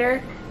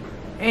calculator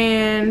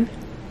and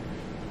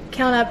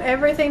count up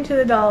everything to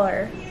the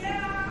dollar.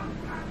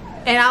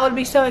 And I would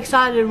be so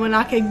excited when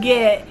I could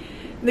get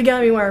the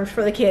gummy worms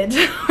for the kids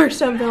or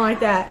something like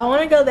that. I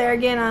want to go there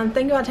again. I'm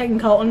thinking about taking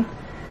Colton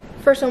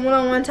for some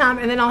one-on-one time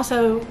and then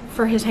also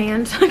for his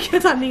hands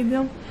because I need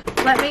them.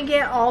 Let me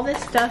get all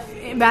this stuff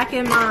back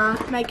in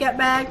my makeup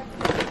bag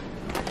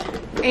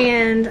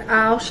and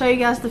I'll show you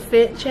guys the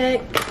fit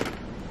check.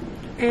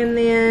 And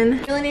then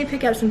I really need to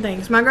pick up some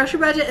things. My grocery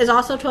budget is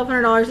also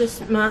 $1,200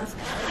 this month.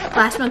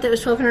 Last month it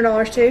was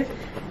 $1,200 too.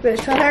 But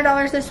it's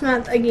 $1,200 this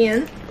month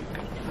again.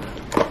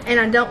 And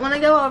I don't want to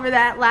go over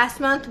that.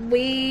 Last month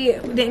we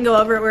didn't go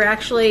over it. We're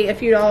actually a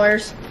few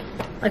dollars,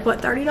 like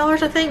what,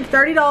 $30 I think?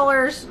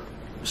 $30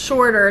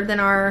 shorter than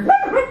our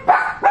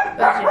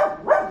budget.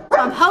 So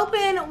I'm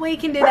hoping we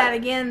can do that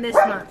again this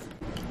month.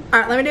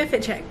 Alright, let me do a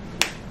fit check.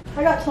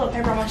 I got toilet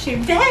paper on my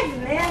shoe.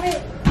 Dang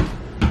it!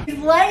 These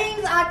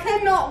leggings I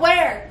could not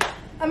wear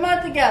a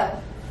month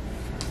ago.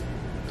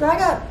 So I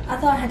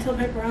thought I had toilet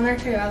paper on there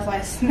too. I was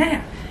like,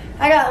 snap.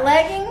 I got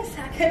leggings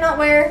I could not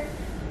wear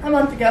a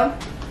month ago.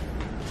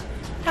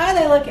 How are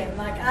they looking?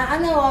 Like, I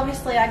know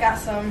obviously I got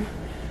some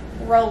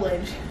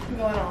rollage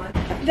going on.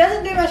 It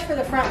doesn't do much for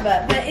the front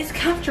butt, but it's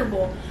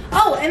comfortable.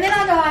 Oh, and then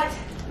I got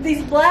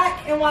these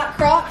black and white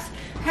Crocs.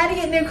 I had to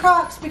get new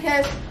Crocs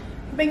because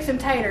Binks and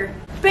Tater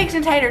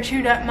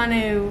chewed up my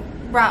new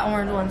bright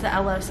orange ones that I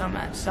love so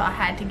much. So I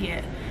had to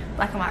get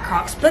black and white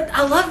Crocs. But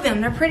I love them.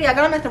 They're pretty. I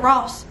got them at the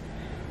Ross.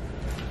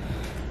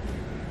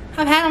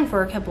 I've had them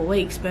for a couple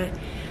weeks, but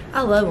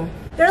I love them.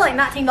 They're like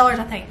 $19,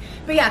 I think.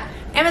 But yeah,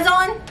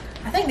 Amazon.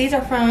 I think these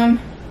are from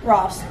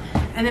Ross.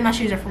 And then my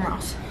shoes are from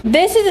Ross.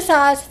 This is a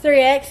size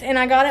 3X, and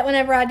I got it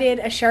whenever I did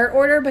a shirt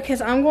order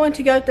because I'm going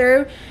to go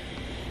through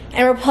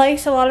and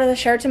replace a lot of the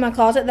shirts in my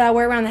closet that I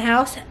wear around the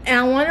house, and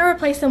I want to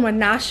replace them with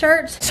nice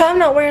shirts, so I'm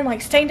not wearing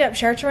like stained up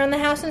shirts around the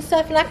house and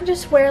stuff, and I can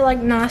just wear like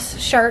nice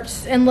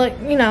shirts and look,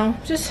 you know,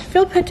 just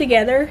feel put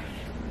together,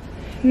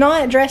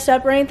 not dressed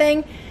up or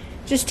anything,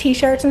 just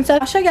t-shirts and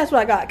stuff. I'll show you guys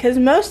what I got because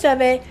most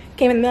of it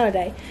came in the mail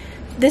today,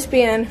 this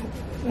being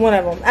one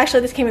of them. Actually,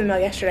 this came in the mail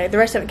yesterday. The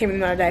rest of it came in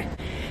the mail today.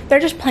 They're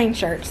just plain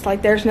shirts,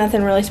 like there's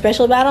nothing really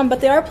special about them,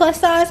 but they are plus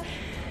size.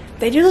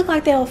 They do look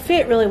like they'll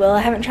fit really well. I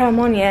haven't tried them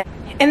on yet.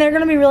 And they're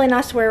going to be really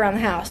nice to wear around the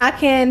house. I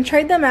can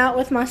trade them out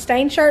with my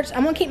stained shirts.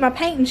 I'm going to keep my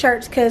painting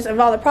shirts because of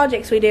all the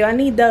projects we do. I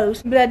need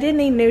those. But I did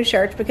need new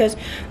shirts because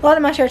a lot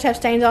of my shirts have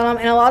stains on them.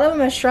 And a lot of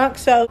them have shrunk,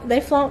 so they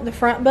flaunt the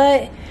front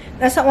butt.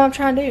 That's not what I'm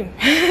trying to do.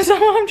 That's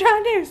not what I'm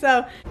trying to do.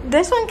 So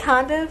this one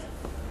kind of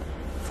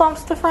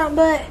flaunts the front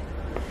butt.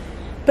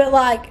 But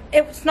like,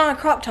 it's not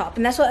a crop top.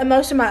 And that's what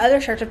most of my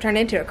other shirts have turned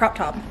into, a crop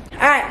top.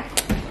 Alright,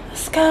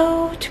 let's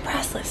go to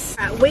Priceless.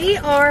 All right, we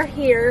are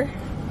here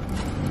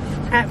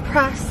at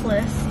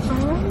Priceless. I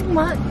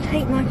might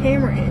take my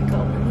camera in,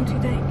 Colton. What do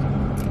you think?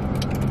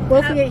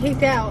 What if we get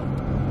kicked out?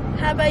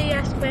 How about you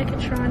ask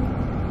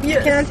Megatron?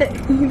 Yes. Can I take?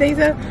 You think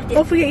so?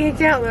 What if we get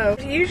kicked out though?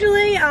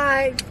 Usually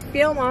I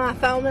film on my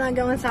phone when I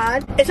go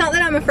inside. It's not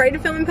that I'm afraid to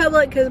film in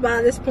public because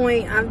by this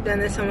point I've done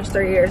this almost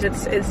 3 years.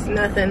 It's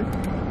nothing.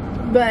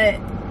 But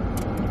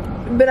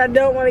I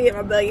don't want to get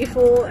my buggy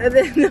full and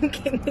then they'll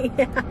kick me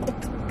out.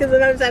 Because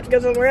then I just have to go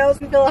somewhere else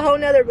and fill a whole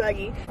nother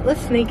buggy.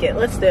 Let's sneak it.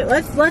 Let's do it.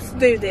 Let's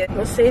do this.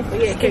 Let's see if we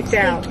get kicked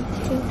out.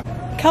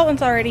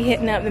 Colton's already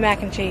hitting up the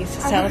mac and cheese,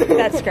 so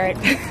that's great.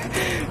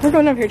 We're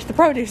going over here to the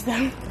produce though.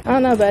 I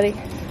don't know, buddy.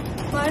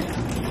 What?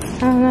 I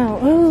don't know.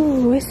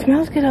 Ooh, it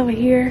smells good over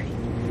here.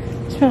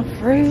 It smells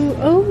fruit.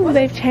 Ooh,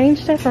 they've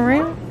changed stuff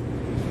around.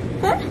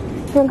 Huh?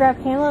 You want to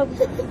grab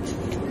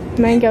cantaloupe?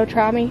 Mango,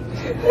 try me.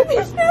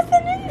 There's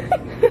nothing in there.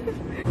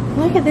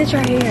 Look at this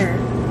right here.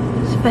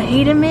 It's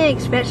fajita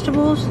mix,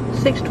 vegetables,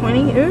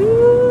 $6.20.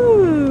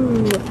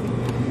 Ooh.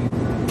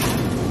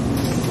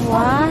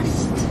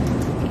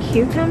 Sliced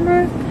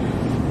cucumber.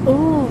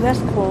 Ooh, that's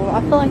cool.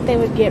 I feel like they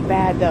would get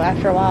bad though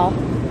after a while.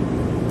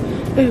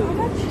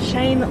 Ooh,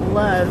 Shane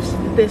loves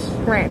this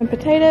ranch. And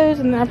potatoes,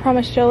 and then I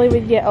promised Jolie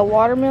we'd get a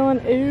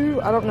watermelon.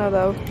 Ooh, I don't know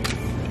though.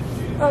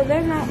 Oh,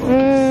 they're not looking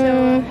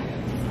so...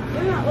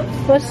 They're not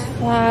looking Let's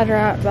slide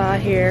right by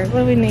here.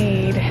 What do we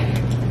need?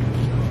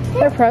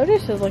 Their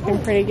produce is looking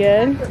pretty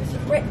good.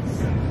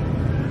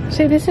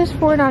 See, this is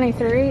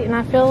 $4.93, and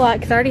I feel like,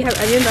 because I already have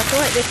onions, I feel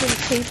like this is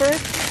cheaper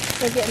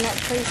than getting that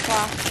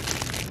pre-sliced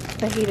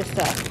fajita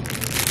stuff.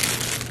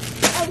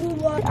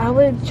 I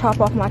would chop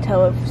off my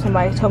toe if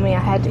somebody told me I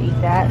had to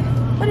eat that.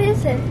 What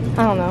is it?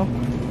 I don't know.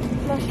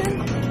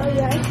 Mushroom? Oh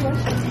yeah, it's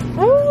mushroom.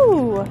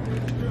 Ooh!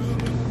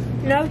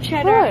 No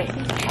cheddar.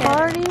 Look,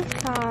 party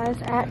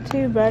size at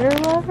 2 butter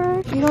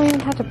lovers. You don't even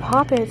have to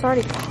pop it, it's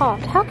already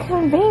popped. How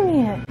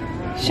convenient!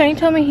 Shane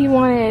told me he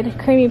wanted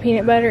creamy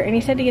peanut butter, and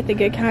he said to get the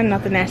good kind,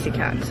 not the nasty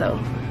kind. So,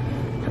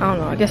 I don't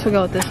know. I guess we'll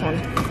go with this one.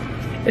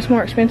 It's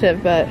more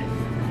expensive, but...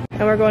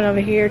 And we're going over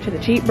here to the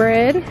cheap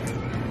bread.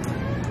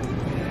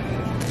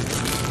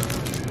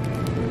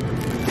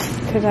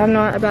 Because I'm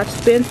not about to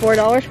spend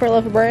 $4 for a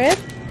loaf of bread.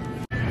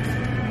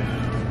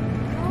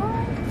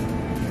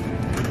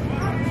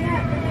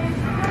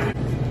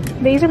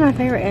 These are my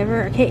favorite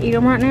ever. I can't eat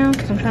them right now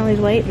because I'm trying to lose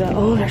weight, but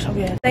oh, they're so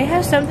good. They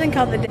have something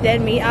called the dead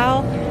meat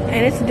aisle,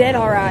 and it's dead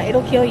alright.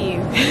 It'll kill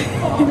you.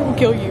 It'll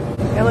kill you.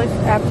 It looks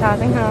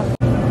appetizing, huh?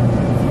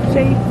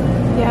 See?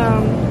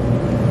 Yum.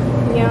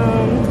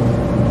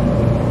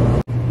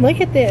 Yum.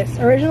 Look at this.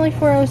 Originally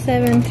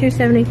 $4.07,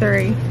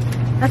 $2.73.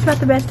 That's about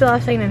the best deal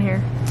I've seen in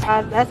here.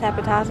 That's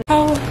appetizing.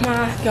 Oh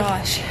my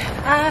gosh.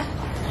 I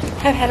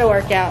have had a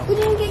workout. We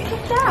didn't get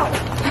kicked out.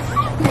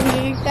 We didn't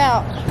get kicked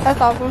out. That's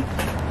awesome.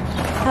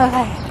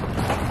 Okay.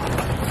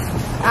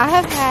 I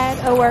have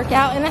had a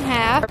workout and a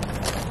half.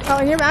 Oh,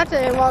 and you're about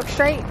to walk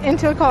straight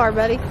into a car,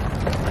 buddy.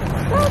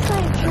 That's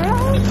ain't true.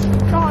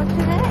 Going to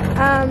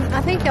that.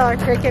 I think y'all are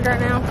crooked right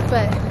now,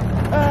 but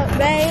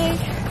babe.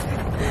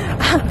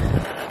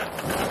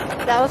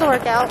 That was a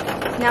workout.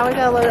 Now we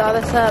gotta load all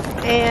this up,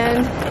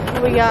 and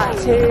we got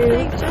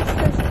to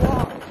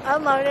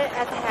unload it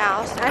at the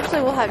house.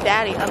 Actually, we'll have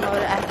Daddy unload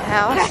it at the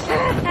house.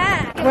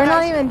 We're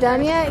not even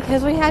done yet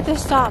because we had to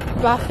stop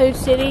by Food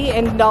City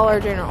and Dollar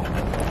General.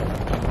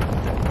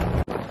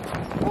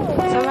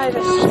 Somebody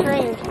just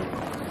screamed.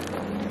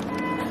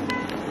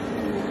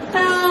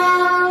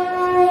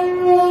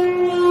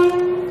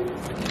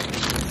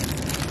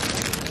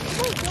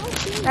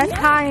 That's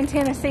high in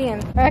Tennessee.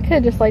 And I could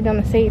have just laid down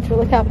the seats, but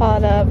look how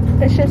piled up.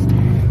 It's just,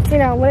 you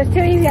know, when it's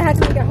too easy, I have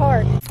to make it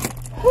hard.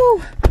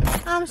 Whew,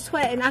 I'm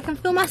sweating. I can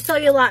feel my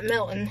cellulite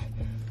melting.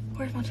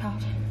 Where's my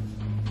child?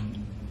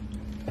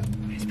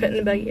 He's putting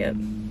the buggy up.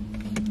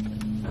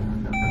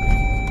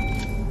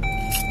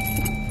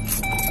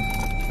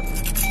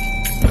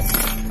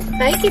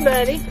 Thank you,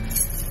 buddy.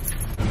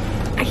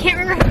 I can't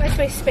remember how much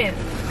we spent.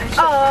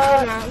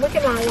 Look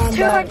at my long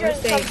bag. 200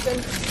 something.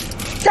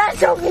 That's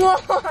so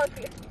long.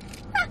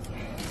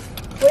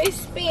 We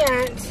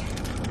spent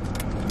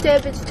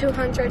Deb, it's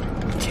 $200.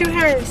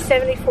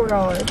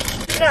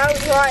 $274. That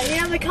was right.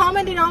 You know, the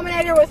common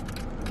denominator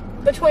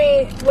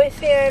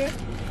within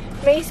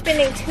me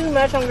spending too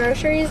much on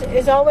groceries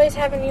is always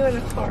having you in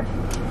the car.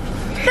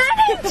 That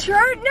ain't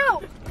true.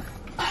 No.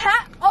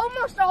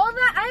 Almost all of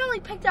that. I only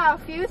picked out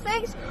a few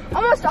things.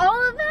 Almost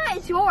all of that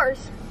is yours.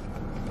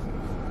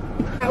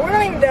 We're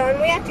not even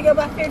done. We have to go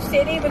by Food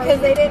City because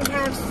they didn't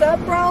have sub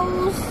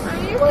rolls.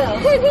 Well,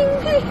 they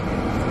didn't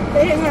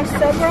have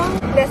sub rolls.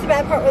 That's the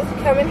bad part with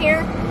coming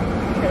here.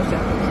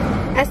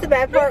 That's the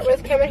bad part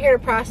with coming here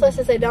to Priceless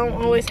is they don't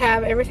always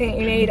have everything that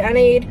you need. I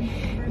need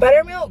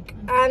buttermilk.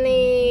 I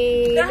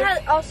need...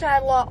 That also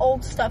had a lot of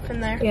old stuff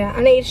in there. Yeah, I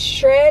need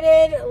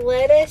shredded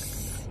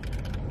lettuce.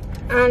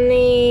 I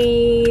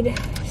need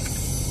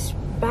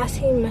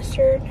spicy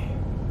mustard.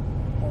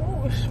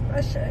 Ooh,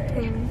 spicy.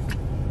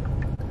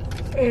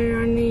 And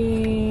I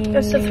need...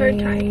 That's the third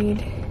time.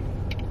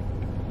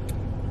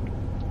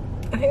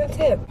 I think that's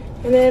it.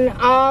 And then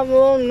I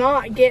will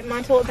not get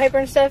my toilet paper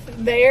and stuff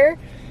there.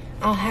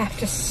 I'll have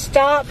to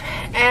stop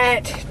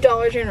at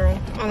Dollar General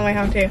on the way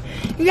home too.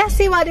 You guys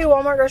see why I do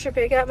Walmart grocery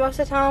pickup most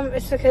of the time?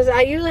 It's because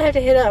I usually have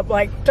to hit up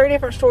like 3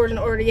 different stores in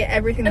order to get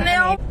everything that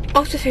I need.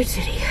 Off to Food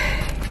City.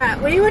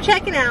 Alright, we were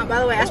checking out, by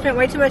the way, I spent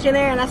way too much in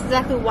there and that's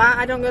exactly why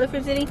I don't go to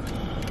Food City.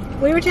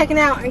 We were checking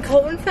out and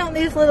Colton found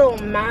these little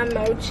My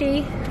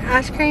Mochi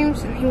ice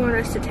creams and he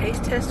wanted us to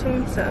taste test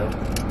them, so.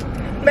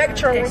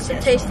 Megatron wants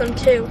to taste them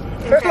too.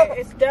 Okay,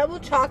 it's double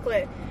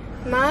chocolate.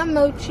 My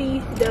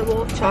Mochi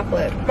double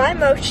chocolate. My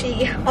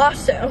Mochi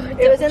also.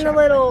 It was in the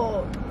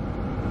little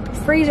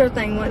freezer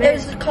thing, wasn't it? It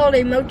was called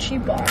a Mochi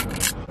bar.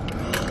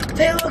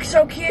 They look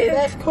so cute.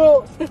 That's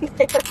cool.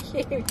 They are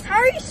cute. How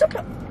are you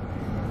supposed?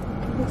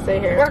 Let's see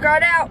here. Work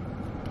it out.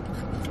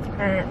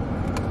 Alright.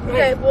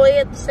 Okay, we'll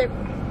eat the same.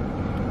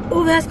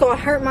 Oh, that's gonna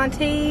hurt my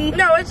teeth.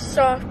 No, it's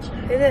soft.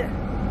 Is it?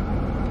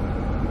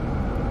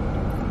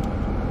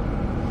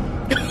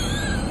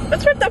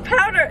 What's with the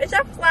powder? Is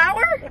that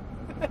flour?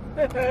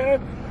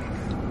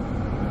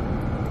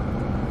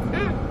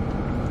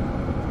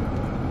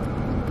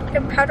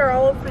 And powder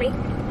all over me.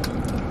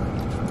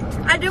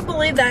 I do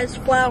believe that is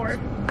flour.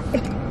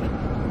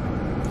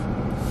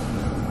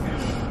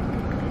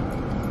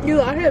 You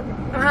like it?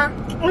 Uh-huh.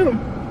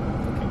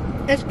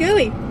 It's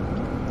gooey.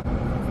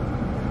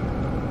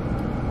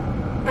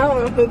 I don't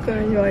know who can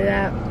enjoy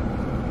that.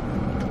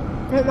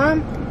 What,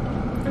 Mom?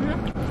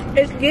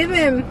 It's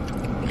giving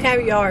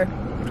caviar.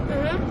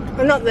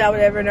 Well, not that I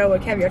would ever know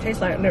what caviar tastes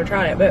like. I've never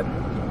tried it, but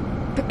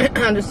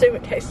I just assume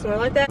it tastes more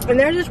like that. And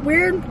there's this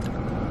weird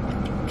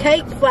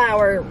cake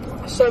flour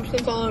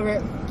substance all over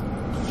it.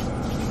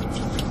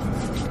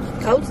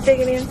 Cold's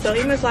digging in, so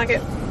he must like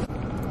it.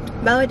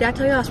 By the way, did I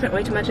tell you I spent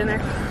way too much in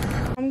there?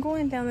 I'm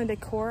going down the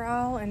decor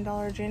aisle in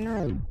Dollar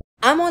General.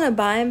 I'm on a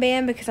buying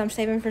ban because I'm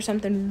saving for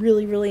something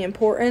really, really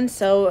important.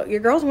 So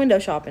your girl's window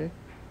shopping.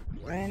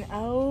 And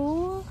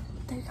oh,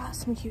 they got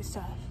some cute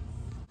stuff.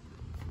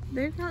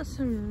 They've got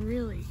some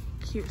really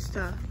cute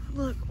stuff.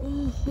 Look,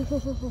 oh,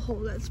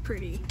 that's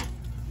pretty.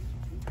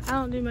 I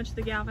don't do much of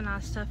the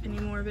galvanized stuff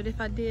anymore, but if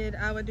I did,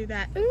 I would do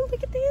that. Ooh,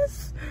 look at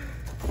this.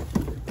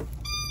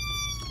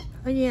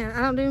 Again,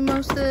 I don't do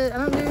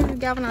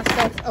galvanized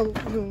stuff. Oh,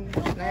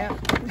 snap.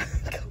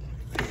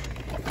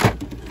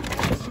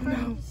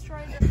 No.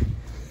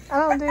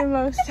 I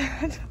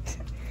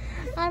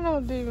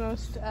don't do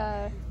most,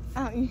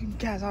 you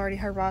guys already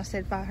heard what I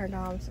said by her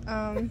noms.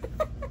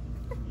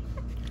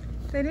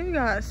 They do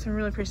got some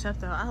really pretty stuff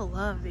though. I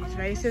love these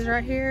vases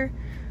right here.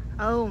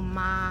 Oh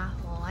my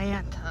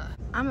Lanta.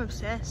 I'm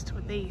obsessed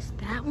with these.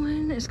 That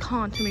one is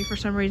calling to me for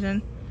some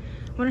reason.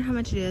 I wonder how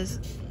much it is.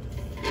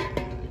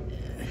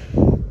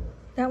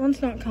 That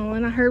one's not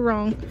calling, I heard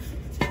wrong.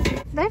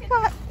 They've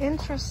got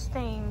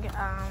interesting,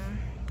 I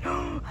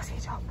see a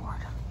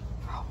chalkboard.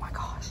 Oh my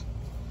gosh.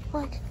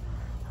 Look.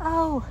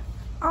 Oh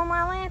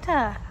my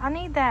Lanta. I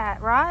need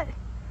that, right?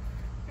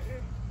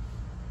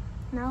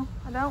 No,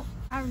 I don't.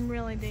 I'm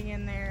really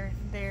digging their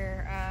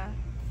that's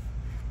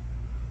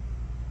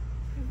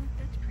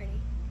pretty.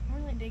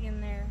 I'm really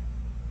digging their,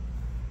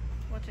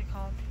 what's it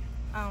called?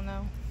 I don't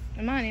know.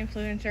 Am I an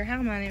influencer? How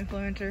am I an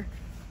influencer?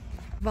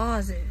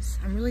 Vases.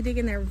 I'm really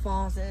digging their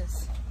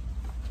vases.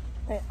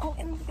 Oh,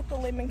 and look at the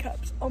lemon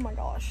cups. Oh my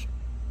gosh.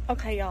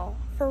 Okay, y'all.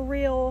 For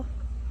real.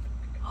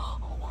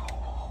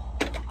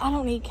 I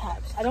don't need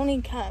cups. I don't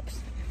need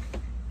cups.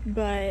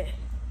 But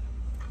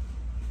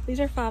these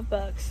are $5.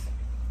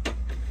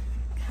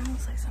 Kind of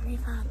looks like something you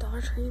find at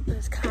Dollar Tree, but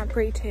it's kind of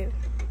pretty too.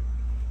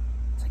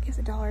 It's like if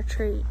the Dollar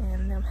Tree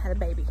and them had a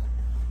baby.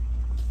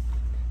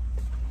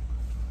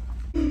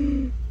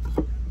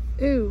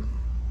 Ooh,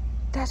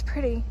 that's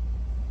pretty.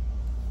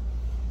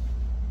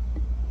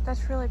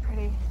 That's really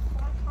pretty.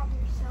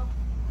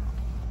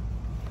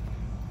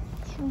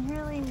 It's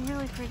really,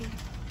 really pretty.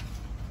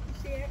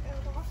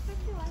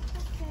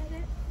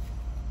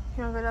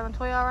 You want to go down the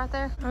toy aisle right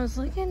there? I was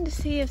looking to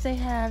see if they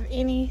have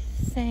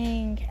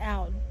anything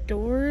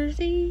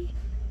outdoorsy.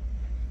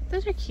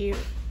 Those are cute.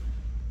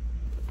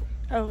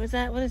 Oh, is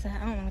that, what is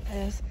that? I don't know what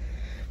that is.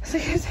 So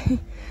guys, have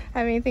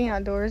anything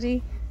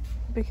outdoorsy?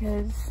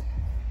 Because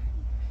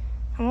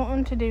I want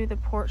them to do the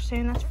porch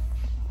soon. That's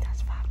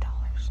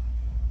 $5.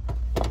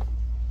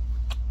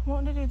 I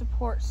want to do the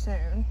porch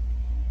soon.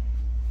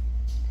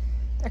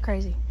 They're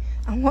crazy.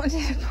 I want to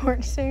do the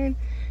porch soon,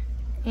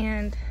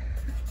 and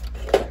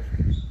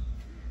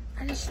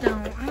I just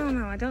don't. I don't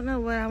know. I don't know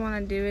what I want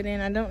to do it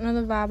in. I don't know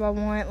the vibe I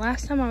want.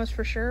 Last time I was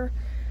for sure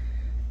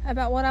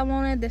about what I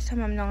wanted. This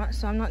time I'm not.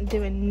 So I'm not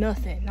doing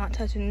nothing. Not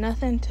touching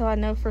nothing until I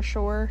know for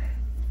sure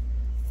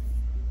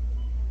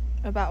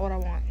about what I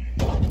want.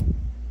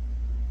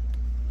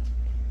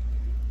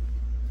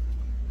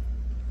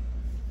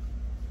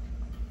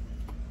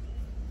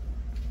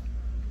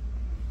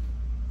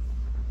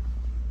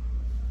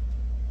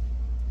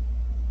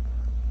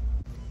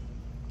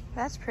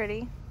 That's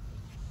pretty.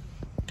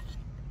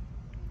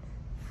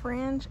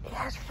 Fringe. It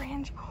has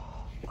fringe.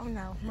 Oh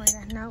no,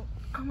 Marina, no.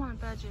 I'm on a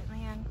budget,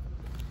 man.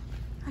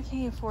 I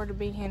can't afford to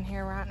be in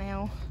here right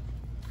now.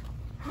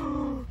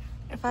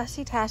 If I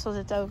see tassels,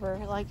 it's over.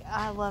 Like,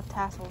 I love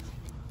tassels.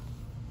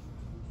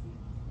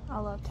 I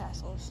love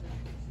tassels.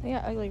 They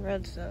got ugly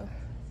reds though.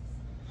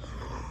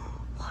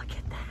 Look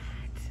at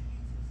that.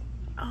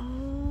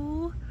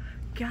 Oh,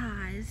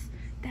 guys,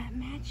 that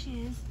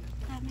matches.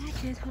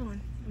 Hold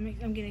on.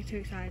 I'm getting too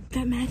excited.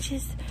 That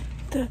matches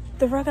the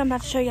rug I'm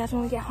about to show you guys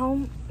when we get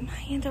home. My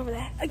hand's over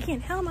that. Again,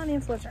 how am I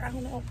an influencer? I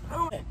don't know.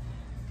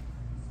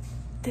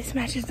 This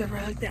matches the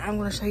rug that I'm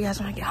going to show you guys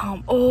when I get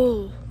home.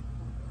 Oh.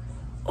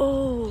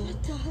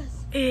 It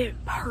does.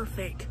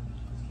 Perfect.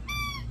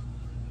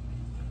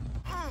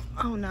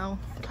 Oh no.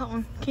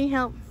 Colton, can you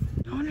help?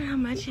 I wonder how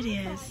much it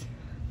is.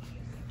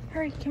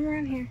 Hurry, come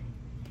around here.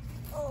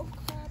 Oh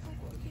crap, I'm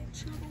going to get in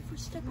trouble for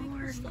stepping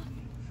on stuff.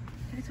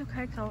 It's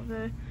okay, Colton.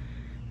 The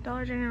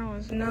Dollar General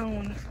is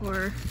known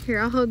for... Here,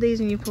 I'll hold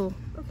these and you pull.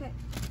 Okay.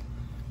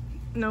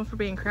 Known for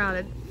being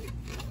crowded.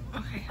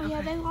 Okay, Oh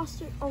yeah, they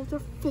lost it. Oh, they're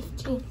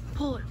 15.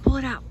 Pull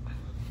it out.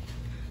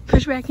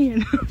 Push back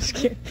in. I'm just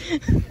kidding.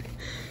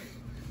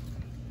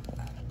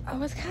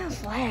 Oh, it's kind of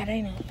flat,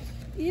 ain't it?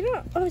 You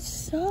know, oh, it's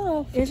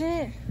soft. Is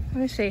it? Let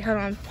me see. Hold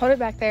on. Hold it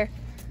back there.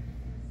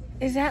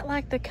 Is that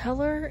like the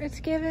color it's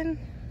given?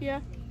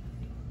 Yeah.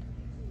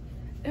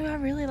 Ooh, I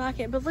really like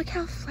it, but look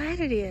how flat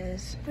it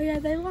is. Oh yeah,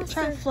 they lost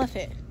Try to fluff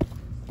it.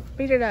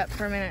 Beat it up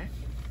for a minute.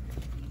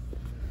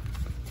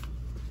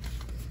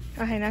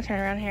 Okay, now turn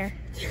around here.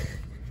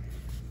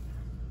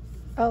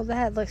 Oh,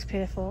 that looks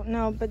pitiful.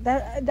 No, but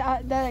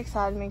that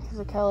excited me because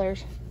of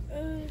colors.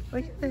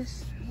 Look at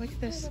this. Look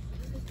at this.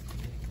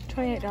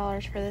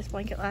 $28 for this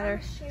blanket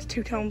ladder. It's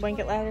two-tone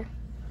blanket ladder.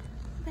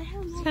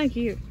 It's kind of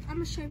cute.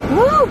 I'm gonna show you.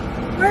 Woo!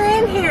 We're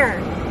in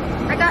here.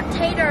 I got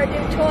Tater a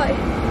new toy.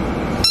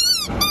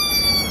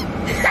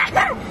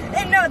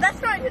 And no,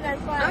 that's not even as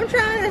fun. I'm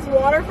trying this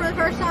water for the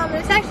first time, and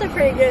it's actually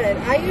pretty good.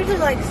 I usually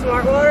like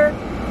smart water.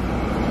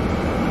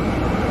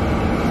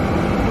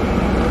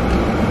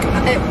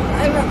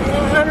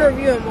 I'm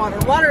reviewing water.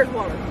 Water is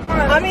water.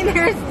 I mean,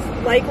 there's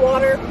lake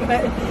water,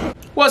 but...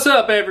 What's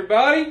up,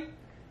 everybody?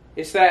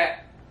 It's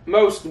that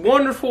most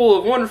wonderful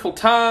of wonderful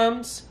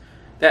times.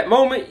 That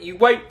moment you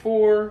wait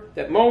for.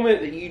 That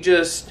moment that you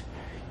just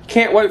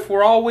can't wait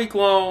for all week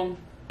long.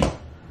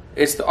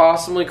 It's the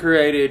awesomely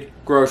created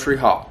grocery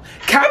haul.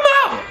 Come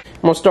on!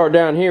 I'm gonna start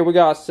down here. We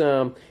got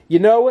some, you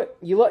know it?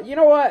 You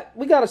know what?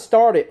 We gotta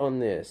start it on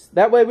this.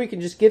 That way we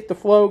can just get the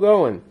flow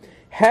going.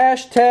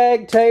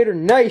 Hashtag Tater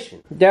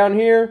Nation. Down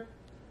here,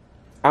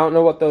 I don't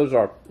know what those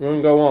are. I'm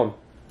gonna go on.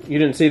 You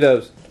didn't see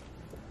those.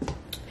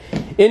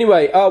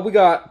 Anyway, we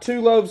got 2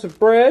 loaves of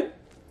bread.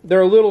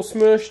 They're a little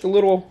smushed, a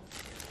little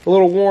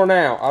worn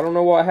out. I don't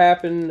know what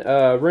happened.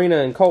 Rena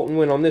and Colton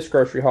went on this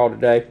grocery haul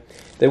today.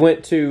 They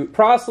went to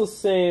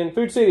Priceless and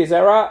Food City, is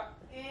that right?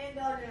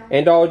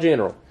 And Dollar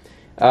General.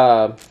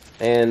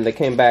 And they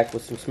came back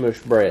with some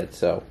smushed bread,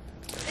 so.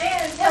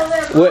 And tell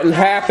them wouldn't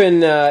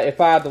happen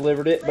if I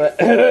delivered it, but.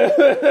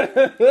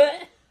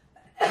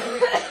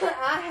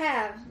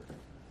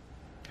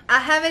 I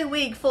have a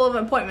week full of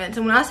appointments.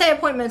 And when I say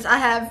appointments, I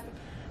have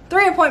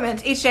 3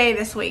 appointments each day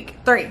this week.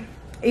 3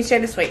 each day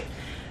this week.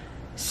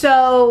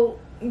 So,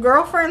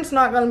 girlfriend's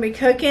not going to be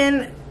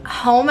cooking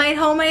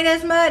homemade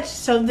as much.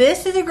 So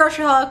this is a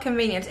grocery haul of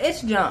convenience.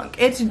 It's junk.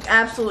 It's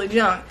absolutely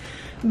junk.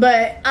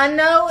 But I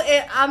know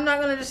I'm not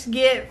going to just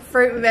get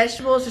fruit and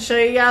vegetables to show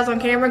you guys on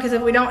camera, because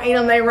if we don't eat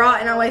them, they rot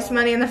and I waste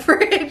money in the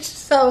fridge.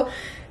 So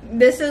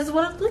this is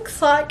what it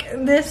looks like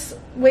this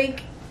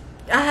week.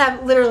 I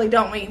have literally,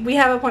 don't we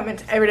have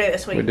appointments every day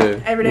this week. We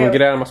do. Every day. You want to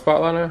get out of my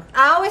spotlight now?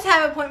 I always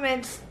have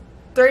appointments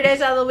 3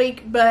 days out of the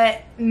week,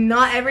 but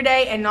not every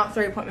day, and not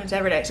 3 appointments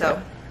every day.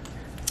 So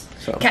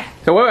okay.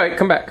 So wait,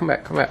 come back.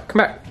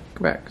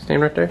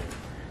 Stand right there.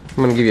 I'm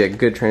gonna give you a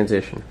good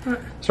transition.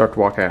 Start to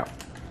walk out.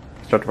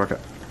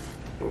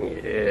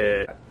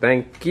 Yeah,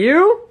 thank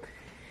you.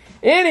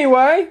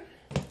 Anyway,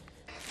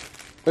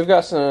 we've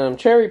got some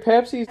cherry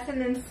Pepsi. That's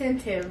an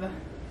incentive.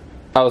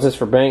 Oh, is this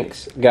for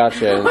Banks?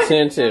 Gotcha,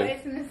 incentive. No,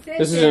 it's an incentive.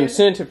 This is an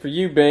incentive for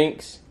you,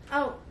 Banks.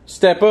 Oh.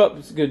 Step up,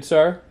 good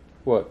sir.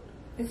 What?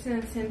 It's an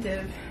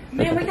incentive.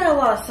 Man, we got a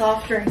lot of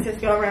soft drinks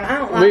this go around. I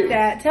don't like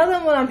that. Tell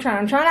them what I'm trying.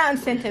 I'm trying out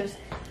incentives.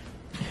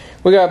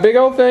 We got a big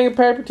old thing of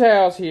paper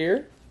towels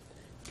here.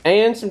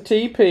 And some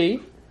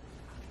TP.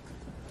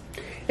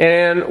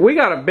 And we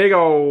got a big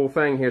old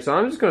thing here. So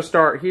I'm just going to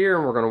start here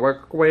and we're going to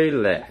work our way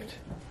left.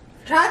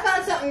 Try to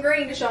find something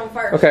green to show them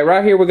first. Okay,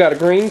 right here we got a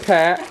green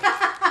pack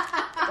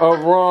of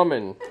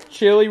ramen.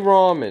 Chili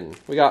ramen.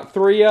 We got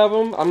 3 of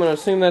them. I'm going to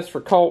assume that's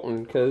for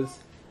Colton because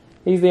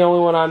he's the only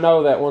one I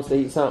know that wants to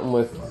eat something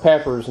with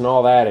peppers and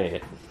all that in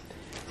it.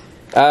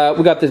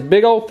 We got this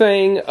big old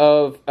thing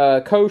of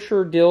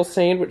kosher dill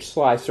sandwich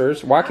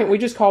slicers. Why can't we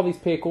just call these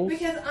pickles?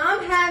 Because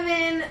I'm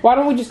having... Why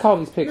don't we just call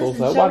these pickles,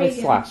 Listen, though? Why are they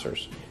again.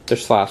 slicers? They're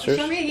slicers.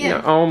 Show me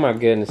again. No, oh, my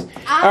goodness.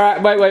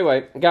 Alright,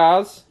 wait.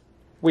 Guys,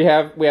 we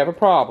have a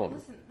problem.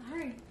 Listen,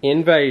 hurry.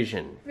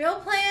 Invasion. Meal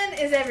plan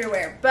is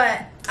everywhere,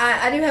 but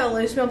I do have a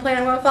loose meal plan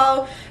I'm going to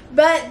follow.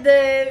 But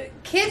the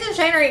kids and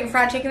Shane are eating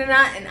fried chicken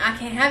tonight, and I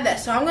can't have that.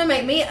 So I'm going to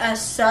make me a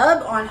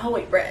sub on whole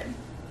wheat bread.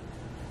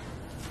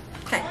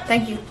 Okay,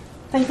 thank you.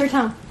 Thank you for your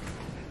time.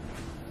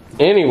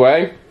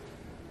 Anyway.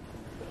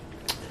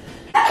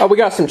 Oh, we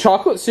got some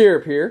chocolate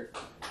syrup here.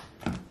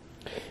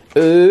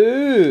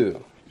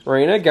 Ooh.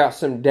 Marina got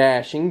some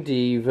Dashing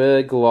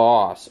Diva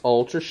Gloss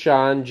Ultra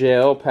Shine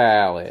Gel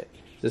Palette.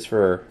 Is this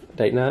for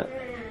date night?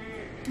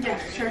 Yeah,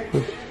 sure.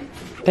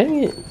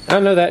 Dang it. I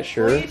know that,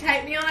 sure. Will you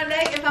take me on a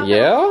date if I'm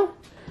Yeah.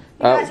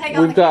 take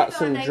all We've the got kids on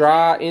some a date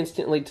dry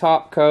instantly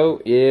top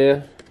coat.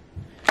 Yeah.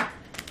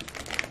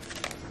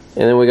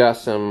 And then we got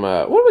some,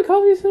 what do we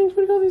call these things? What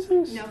do we call these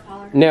things? Nail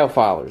polish. Nail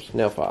filers.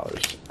 Nail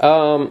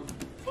filers.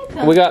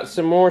 We got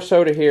some more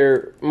soda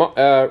here.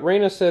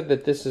 Rena said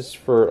that this is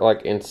for,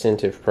 like,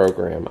 incentive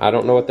program. I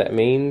don't know what that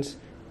means,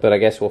 but I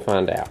guess we'll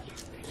find out.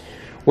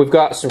 We've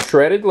got some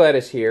shredded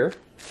lettuce here.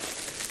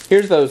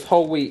 Here's those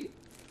whole wheat.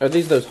 Are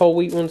these those whole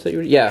wheat ones that you...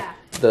 Yeah,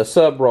 the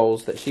sub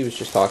rolls that she was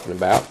just talking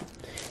about.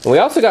 And we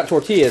also got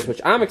tortillas, which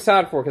I'm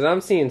excited for because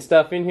I'm seeing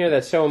stuff in here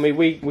that's showing me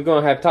we're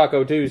going to have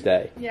Taco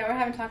Tuesday. Yeah, we're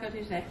having Taco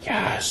Tuesday.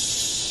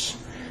 Yes.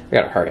 I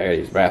gotta hurry. I gotta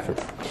use the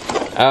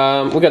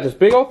bathroom. We got this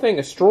big old thing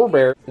of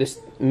strawberry. This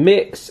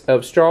mix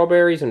of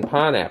strawberries and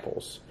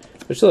pineapples.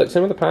 Which, look,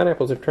 some of the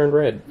pineapples have turned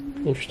red.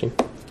 Interesting.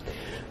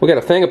 We got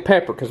a thing of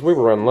pepper because we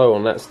were running low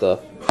on that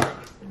stuff.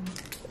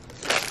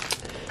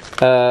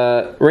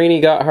 Renee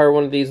got her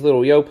one of these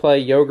little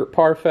Yoplait yogurt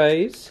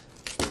parfaits.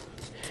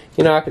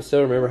 You know, I can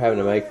still remember having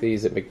to make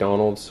these at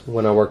McDonald's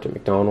when I worked at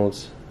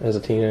McDonald's as a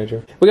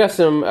teenager. We got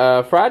some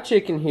fried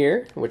chicken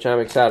here, which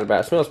I'm excited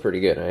about. It smells pretty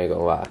good, I ain't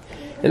gonna lie.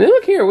 And then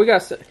look here, we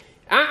got some...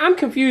 I'm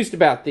confused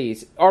about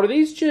these. Are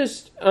these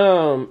just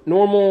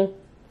normal,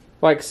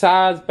 like,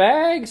 size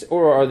bags,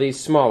 or are these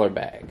smaller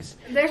bags?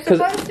 They're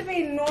supposed to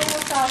be normal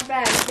size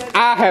bags, but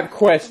I have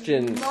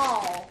questions.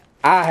 small.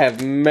 I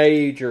have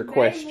major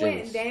questions. They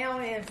went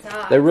down in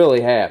size. They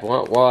really have.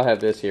 While I have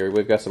this here,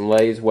 we've got some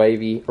Lay's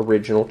Wavy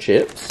Original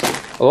Chips,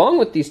 along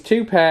with these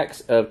 2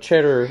 packs of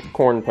cheddar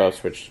corn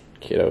puffs, which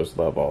kiddos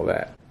love all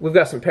that. We've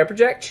got some pepper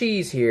jack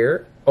cheese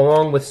here,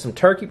 along with some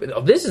turkey.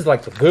 Oh, this is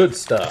like the good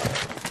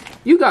stuff.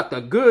 You got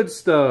the good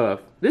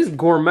stuff. This is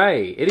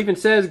gourmet. It even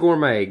says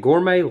gourmet.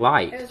 Gourmet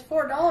light. It was $4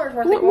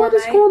 worth of gourmet. What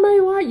is gourmet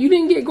light? You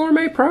didn't get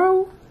gourmet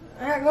pro?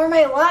 I got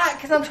gourmet light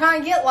because I'm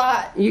trying to get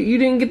light. You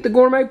didn't get the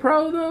gourmet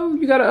pro though?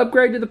 You got to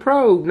upgrade to the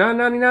pro.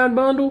 $9.99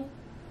 bundle.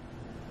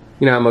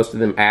 You know how most of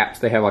them apps,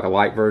 they have like a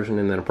light version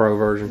and then a pro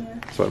version? Yeah.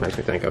 That's what it makes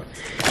me think of.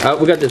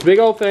 We got this big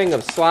old thing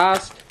of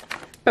sliced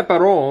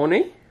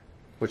pepperoni,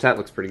 which that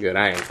looks pretty good.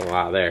 I ain't gonna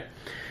lie there.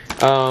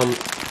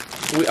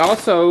 We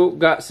also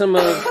got some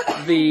of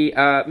the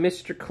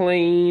Mr.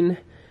 Clean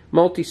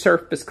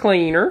multi-surface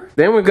cleaner.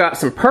 Then we've got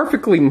some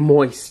perfectly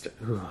moist.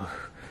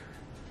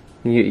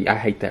 I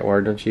hate that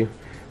word, don't you?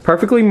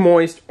 Perfectly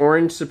moist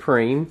orange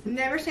supreme.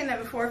 Never seen that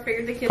before.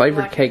 Figured the kids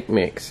flavored like cake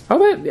mix. Oh,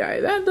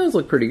 that does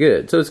look pretty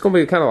good. So it's gonna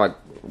be kind of like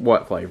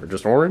what flavor?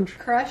 Just orange?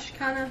 Crush,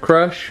 kind of.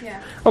 Crush.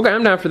 Yeah. Okay,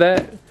 I'm down for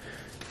that.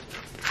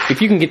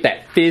 If you can get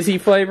that fizzy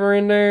flavor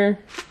in there,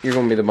 you're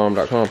gonna be the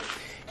bomb.com.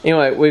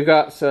 Anyway, we've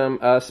got some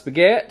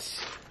spaghetti.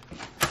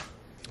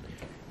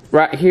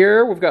 Right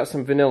here, we've got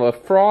some vanilla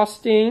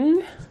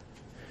frosting,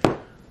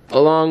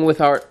 along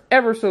with our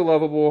ever so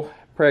lovable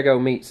Prego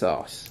meat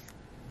sauce.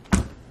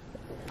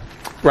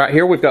 Right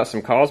here, we've got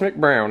some cosmic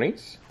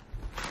brownies.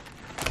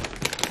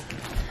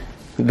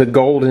 The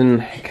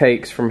golden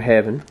cakes from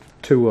heaven,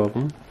 2 of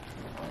them.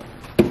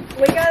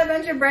 We got a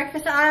bunch of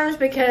breakfast items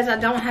because I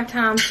don't have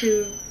time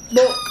to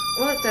bulk.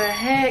 What the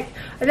heck?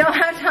 I don't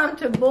have time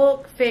to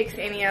bulk fix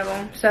any of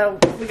them, so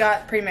we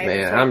got pre-made.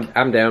 Man,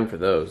 I'm down for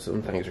those.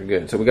 Some things are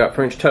good. So we got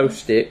French toast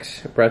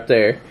sticks right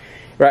there.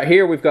 Right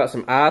here, we've got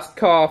some iced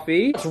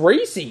coffee. It's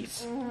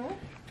Reese's.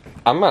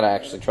 I might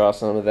actually try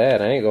some of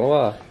that. I ain't gonna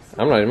lie.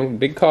 I'm not even a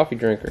big coffee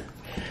drinker.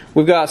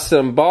 We've got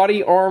some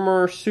Body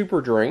Armor Super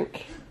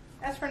Drink.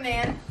 That's for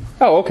Nan.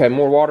 Oh, okay.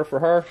 More water for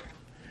her.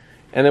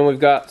 And then we've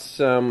got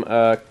some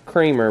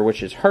creamer,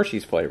 which is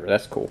Hershey's flavor.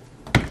 That's cool.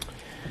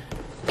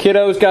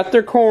 kiddos got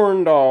their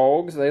corn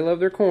dogs. They love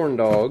their corn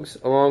dogs,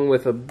 along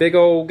with a big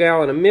old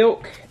gallon of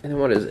milk. And then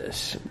what is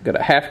this? Got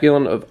a half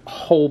gallon of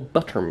whole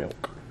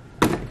buttermilk.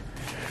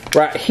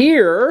 Right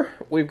here,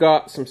 we've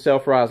got some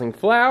self-rising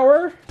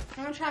flour.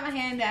 I'm gonna try my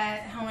hand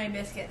at homemade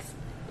biscuits.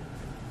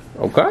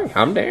 Okay,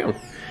 I'm down.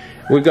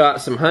 We've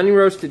got some honey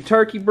roasted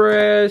turkey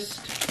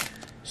breast,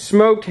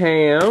 smoked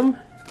ham,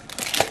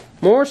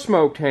 more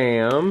smoked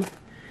ham,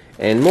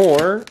 and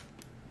more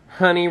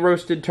honey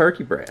roasted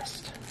turkey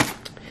breast.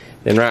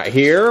 Then right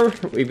here,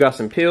 we've got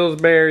some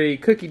Pillsbury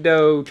cookie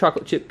dough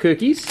chocolate chip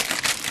cookies.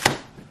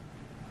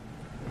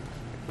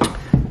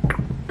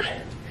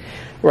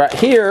 Right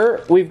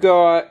here, we've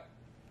got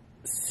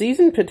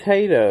seasoned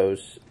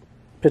potatoes,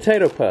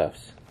 potato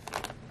puffs.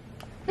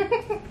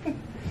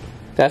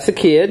 That's the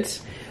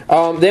kids.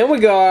 Then we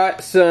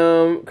got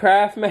some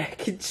Kraft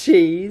mac and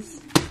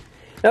cheese.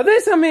 Now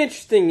this I'm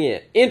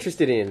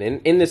interested in.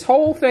 In this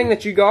whole thing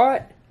that you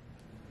got,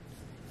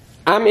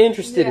 I'm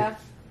interested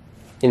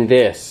in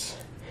this.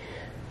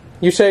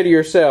 You say to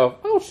yourself,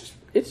 oh,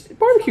 it's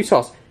barbecue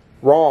sauce.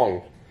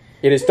 Wrong.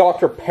 It is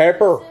Dr.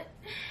 Pepper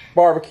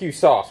barbecue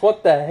sauce.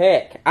 What the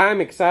heck?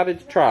 I'm excited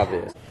to try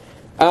this.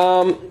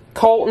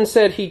 Colton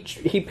said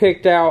he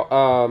picked out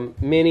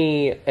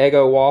mini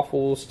Eggo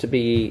waffles to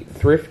be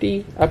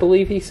thrifty, I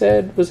believe he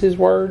said was his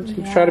words.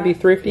 He's trying to be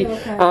thrifty.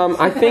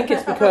 I think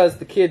it's because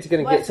the kid's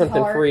going to get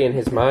something free in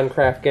his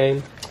Minecraft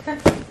game.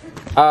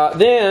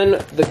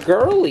 Then the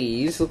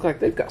girlies look like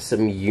they've got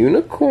some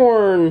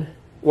unicorn,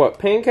 what,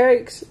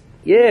 pancakes?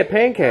 Yeah,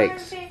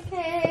 pancakes.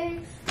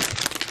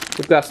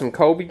 We've got some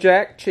Colby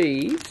Jack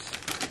cheese,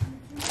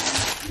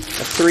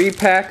 a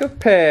 3-pack of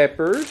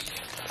peppers,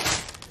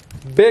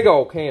 big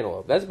old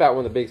cantaloupe. That's about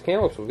one of the biggest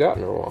cantaloupes we've got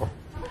in a while.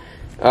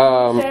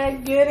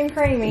 Good and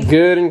creamy.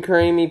 Good and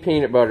creamy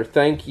peanut butter.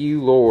 Thank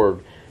you,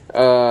 Lord. I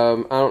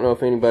don't know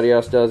if anybody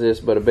else does this,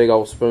 but a big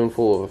old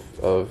spoonful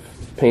of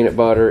peanut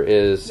butter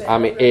is, I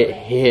mean, it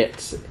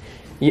hits.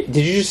 Did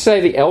you just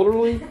say the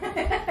elderly?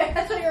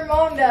 That's what your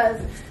mom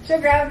does. She'll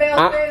grab a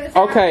bale spoon.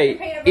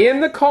 Okay,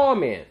 in the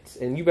comments,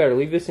 and you better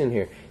leave this in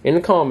here. In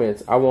the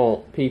comments, I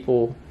want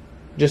people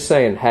just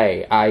saying,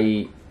 hey, I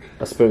eat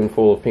a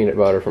spoonful of peanut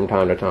butter from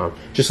time to time.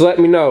 Just let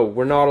me know.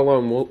 We're not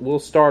alone. We'll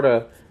start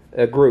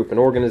a group, an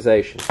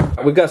organization.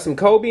 We've got some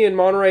Colby and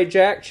Monterey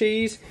Jack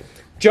cheese.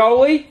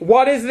 Jolie,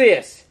 what is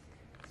this?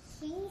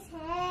 Cheesehead.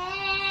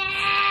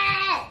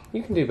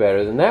 You can do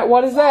better than that.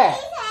 What is that?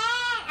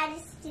 I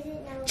just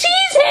didn't know.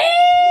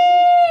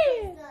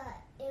 Cheesehead!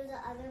 It was the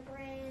other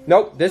brand.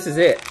 Nope, this is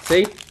it.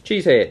 See?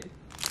 Cheesehead.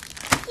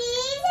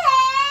 Cheesehead.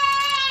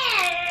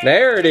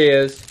 There it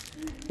is.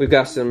 We've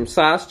got some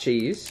sliced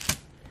cheese.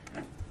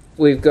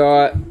 We've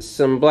got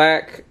some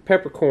black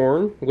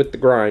peppercorn with the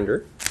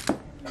grinder.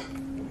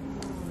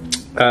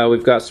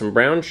 We've got some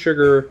brown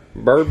sugar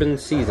bourbon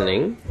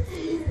seasoning.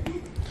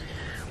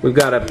 We've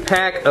got a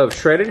pack of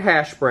shredded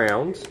hash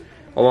browns,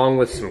 along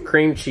with some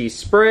cream cheese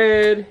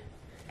spread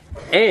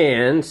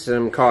and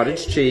some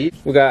cottage cheese.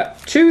 We've got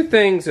 2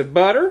 things of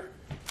butter,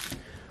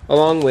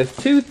 along with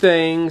 2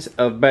 things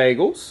of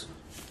bagels.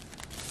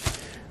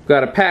 We've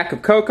got a pack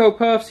of Cocoa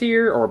Puffs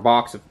here, or a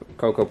box of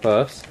Cocoa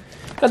Puffs.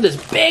 Got this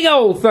big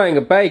old thing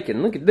of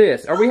bacon. Look at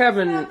this. Are we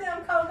having...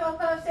 Cocoa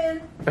Puffs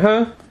in?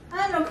 Huh?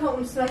 I didn't know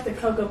Colton stuck the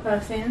Cocoa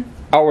Puffs in.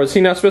 Oh, was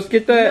he not supposed to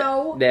get that?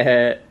 No.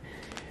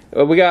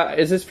 We got,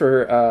 is this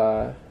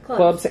for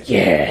clubs?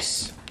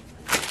 Yes.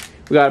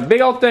 We got a big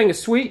old thing of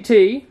sweet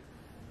tea.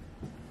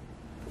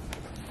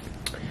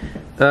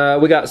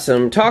 We got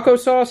some taco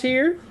sauce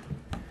here,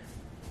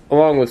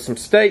 along with some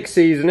steak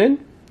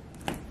seasoning,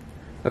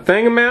 a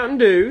thing of Mountain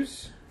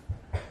Dews,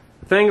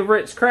 a thing of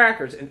Ritz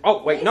crackers, and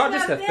oh wait, not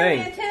just a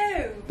thing.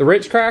 The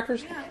Ritz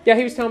crackers? Yeah,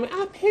 he was telling me,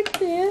 I picked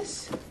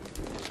this.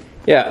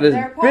 Yeah, this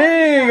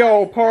big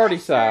old party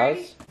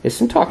size. It's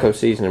some taco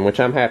seasoning, which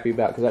I'm happy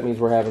about because that means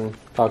we're having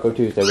Taco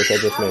Tuesday, which I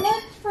just mentioned. I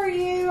looked for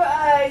you,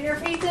 your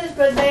pizzas,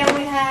 but they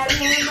only had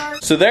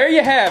hamburgers. So there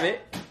you have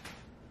it.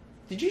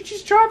 Did you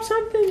just drop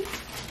something?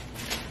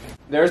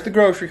 There's the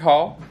grocery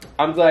haul.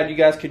 I'm glad you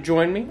guys could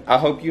join me. I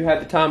hope you had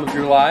the time of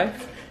your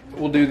life.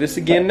 We'll do this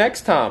again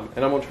next time.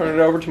 And I'm going to turn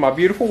it over to my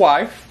beautiful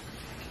wife.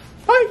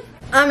 Bye.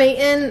 I'm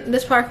eating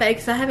this parfait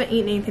because I haven't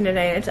eaten anything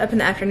today. It's up in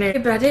the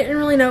afternoon. But I didn't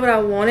really know what I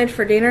wanted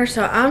for dinner,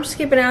 so I'm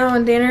skipping out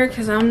on dinner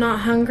because I'm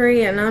not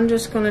hungry, and I'm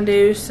just going to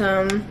do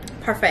some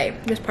parfait.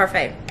 This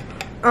parfait.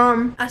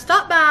 I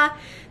stopped by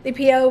the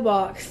P.O.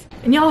 box,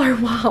 and y'all are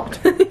wild.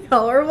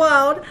 Y'all are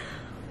wild.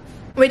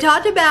 We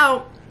talked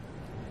about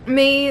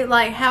me,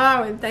 like, how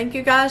I would thank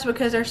you guys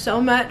because there's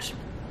so much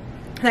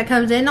that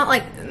comes in.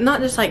 Not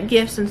just like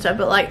gifts and stuff,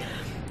 but like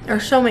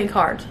there's so many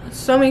cards.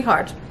 So many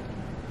cards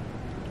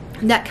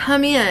that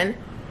come in,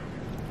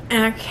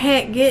 and I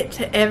can't get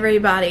to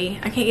everybody.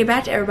 I can't get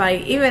back to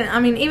everybody. Even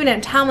in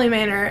a timely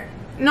manner.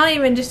 Not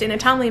even just in a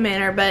timely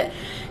manner, but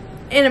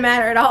in a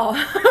manner at all.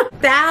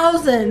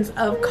 Thousands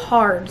of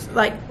cards.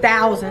 Like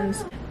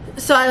thousands.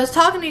 So I was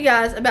talking to you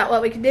guys about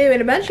what we could do,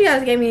 and a bunch of you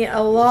guys gave me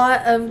a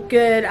lot of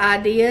good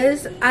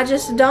ideas. I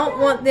just don't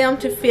want them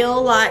to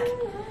feel like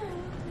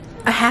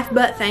a half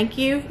butt thank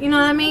you, you know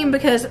what I mean?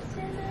 Because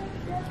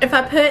if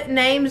I put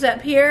names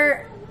up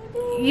here,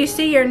 you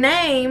see your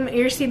name,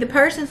 you see the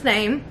person's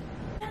name,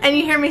 and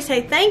you hear me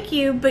say thank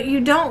you, but you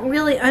don't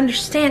really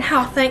understand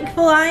how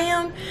thankful I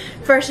am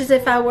versus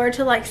if I were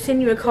to like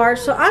send you a card.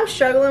 So I'm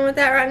struggling with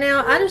that right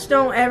now. I just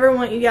don't ever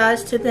want you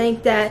guys to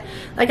think that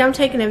like I'm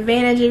taking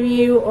advantage of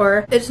you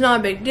or it's not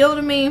a big deal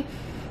to me.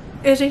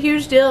 It's a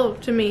huge deal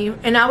to me,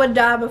 and I would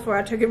die before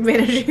I took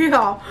advantage of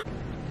y'all.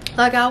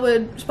 Like I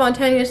would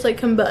spontaneously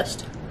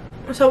combust.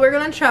 So we're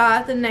gonna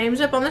try the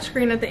names up on the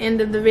screen at the end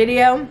of the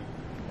video.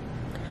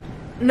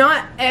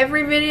 Not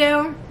every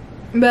video,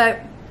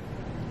 but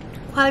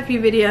quite a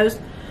few videos.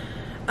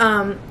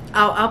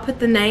 I'll put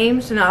the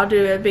names and I'll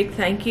do a big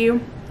thank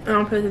you, and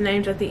I'll put the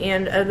names at the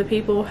end of the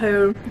people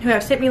who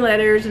have sent me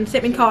letters and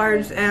sent me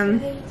cards,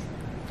 and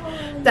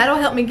that'll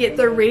help me get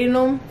through reading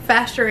them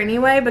faster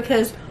anyway,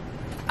 because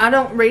I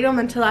don't read them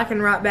until I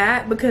can write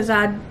back, because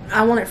I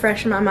want it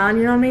fresh in my mind,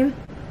 you know what I mean?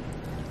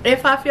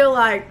 If I feel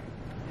like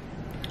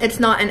it's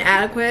not an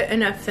adequate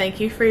enough thank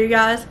you for you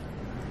guys,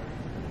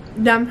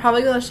 then I'm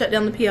probably going to shut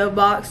down the P.O.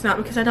 box. Not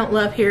because I don't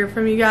love hearing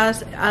from you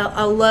guys.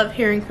 I love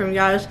hearing from you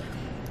guys.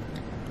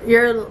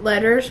 Your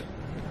letters,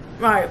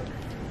 right.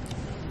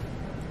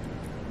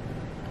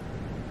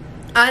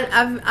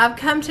 I've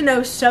come to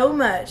know so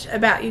much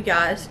about you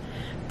guys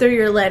through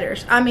your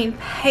letters. I mean,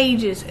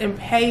 pages and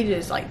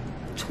pages, like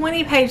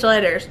 20-page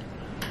letters.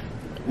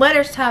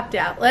 Letters typed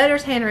out,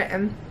 letters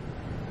handwritten.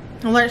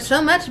 I learned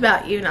so much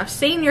about you, and I've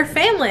seen your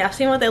family. I've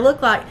seen what they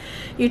look like.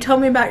 You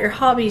told me about your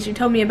hobbies. You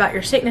told me about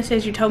your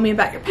sicknesses. You told me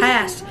about your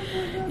past.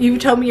 You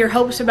told me your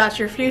hopes about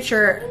your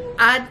future.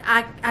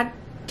 I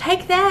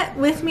take that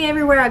with me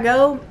everywhere I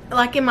go,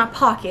 like in my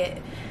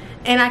pocket,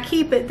 and I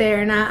keep it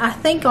there, and I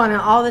think on it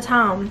all the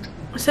time.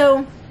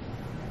 So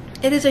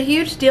it is a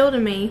huge deal to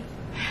me.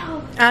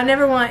 I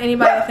never want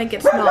anybody to think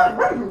it's not.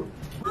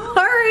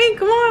 Hurry,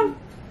 come on.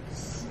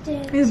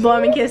 He's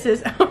blowing me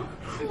kisses.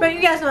 But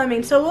you guys know what I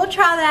mean. So we'll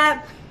try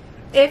that.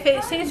 If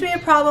it seems to be a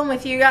problem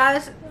with you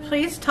guys,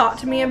 please talk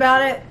to me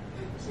about it.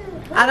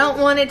 I don't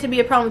want it to be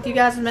a problem with you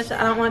guys as much as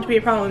I don't want it to be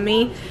a problem with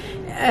me.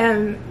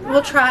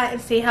 We'll try it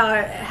and see how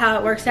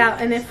it works out,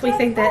 and if we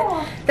think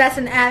that that's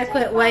an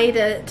adequate way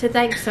to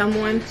thank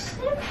someone.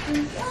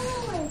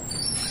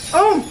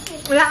 Oh,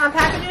 was that my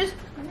packages?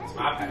 It's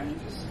my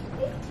packages.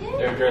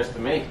 They're addressed to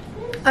me.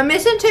 I'm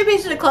missing 2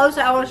 pieces of clothes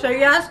that I want to show you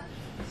guys.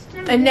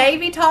 A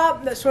navy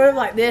top that's sort of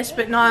like this,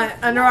 but not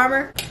Under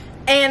Armour,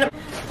 and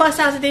plus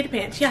size Adidas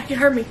pants. Yeah, you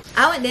heard me.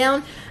 I went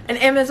down an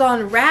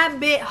Amazon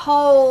rabbit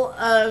hole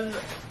of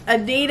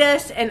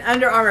Adidas and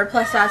Under Armour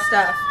plus size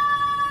stuff.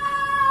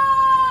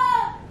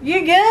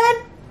 You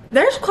good?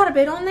 There's quite a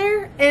bit on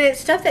there, and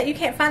it's stuff that you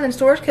can't find in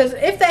stores, because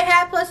if they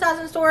have plus size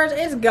in stores,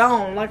 it's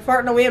gone like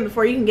farting the wind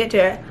before you can get to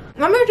it.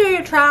 I'm gonna do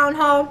your try on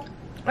haul.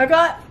 I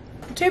got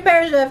 2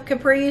 pairs of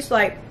capris,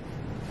 like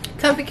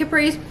comfy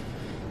capris.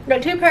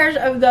 Got 2 pairs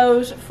of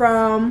those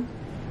from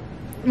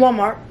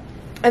Walmart,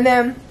 and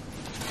then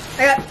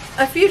I got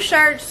a few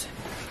shirts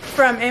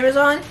from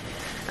Amazon.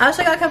 I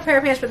also got a couple pair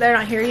of pants, but they're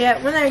not here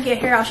yet. When they get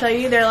here, I'll show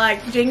you. They're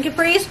like jean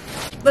capris.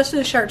 Let's do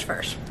the shirts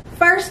first.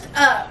 First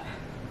up,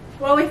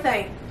 what do we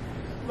think?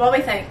 What do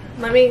we think?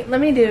 Let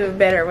me do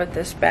better with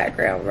this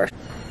background version.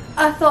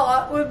 I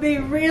thought would be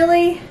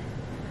really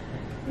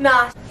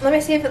nice. Let me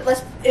see if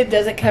it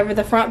doesn't cover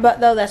the front butt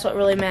though. That's what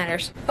really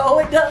matters. Oh,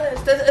 it does.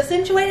 Does it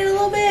accentuate it a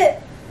little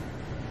bit?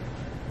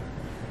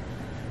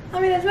 I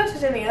mean, as much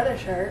as any other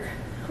shirt.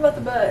 How about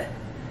the butt?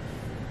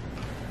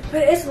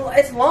 But it's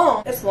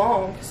long. It's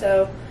long,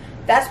 so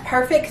that's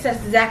perfect, because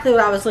that's exactly what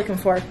I was looking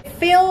for. It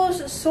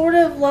feels sort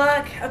of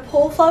like a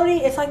pool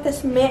floaty. It's like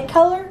this mint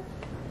color,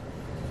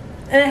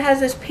 and it has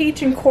this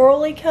peach and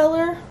corally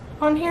color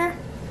on here.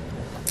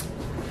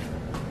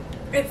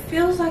 It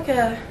feels like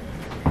it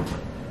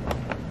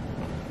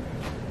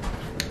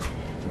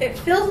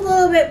feels a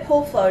little bit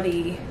pool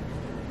floaty.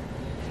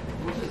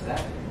 What is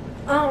that?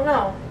 I don't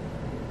know.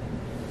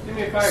 Give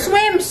me a fire.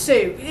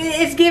 Swimsuit.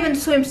 It's given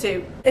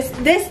swimsuit. It's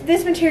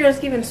this material is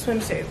given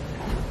swimsuit.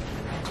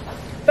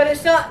 But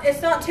it's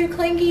not too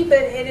clingy, but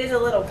it is a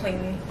little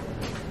clingy.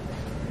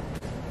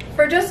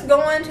 For just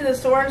going to the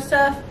store and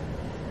stuff,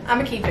 I'm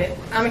gonna keep it.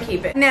 I'm gonna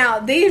keep it. Now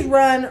these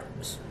run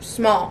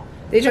small.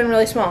 These run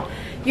really small.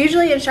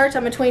 Usually in shirts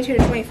I'm a 22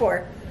 to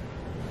 24.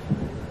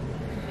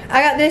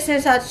 I got this in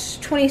a size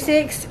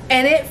 26,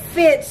 and it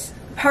fits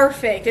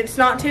perfect. It's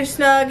not too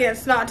snug and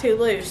it's not too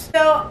loose.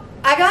 So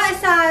I got a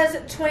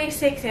size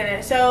 26 in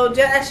it, so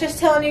that's just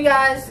telling you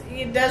guys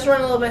it does run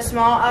a little bit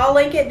small. I'll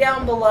link it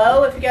down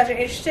below if you guys are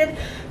interested.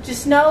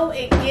 Just know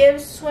it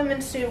gives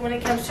swimming suit when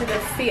it comes to the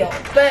feel.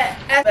 But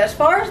as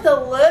far as the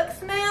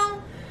looks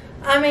now,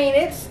 I mean,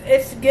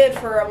 it's good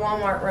for a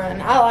Walmart run.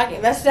 I like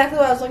it. That's exactly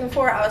what I was looking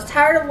for. I was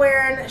tired of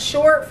wearing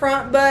short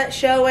front butt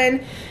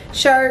showing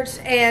shirts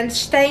and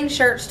stained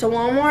shirts to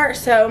Walmart,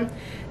 so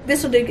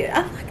this will do good.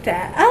 I like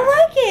that.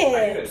 I like it.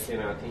 I give it a 10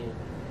 out of 10.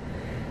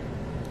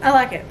 I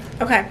like it.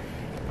 Okay.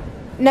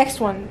 Next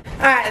one.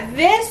 Alright,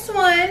 this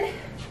one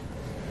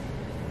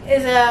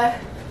is a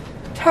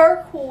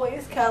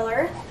turquoise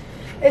color.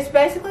 It's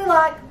basically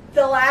like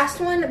the last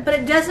one, but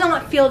it does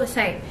not feel the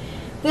same.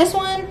 This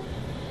one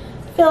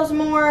feels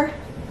more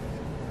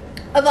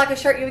of like a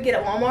shirt you would get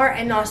at Walmart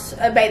and not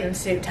a bathing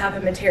suit type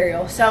of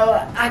material. So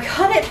I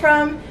got it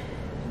from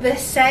the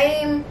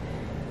same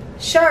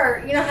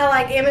shirt. You know how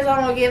like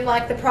Amazon will give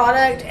like the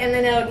product and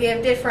then it'll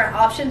give different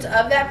options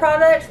of that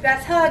product?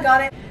 That's how I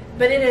got it,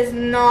 but it is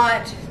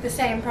not the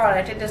same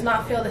product. It does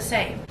not feel the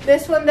same.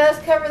 This one does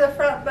cover the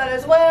front butt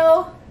as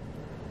well,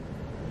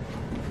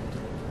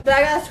 but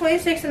I got a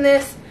 26 in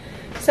this,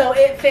 so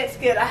it fits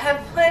good. I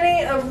have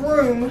plenty of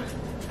room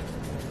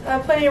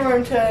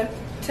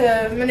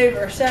to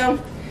maneuver. So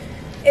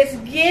it's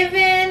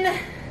given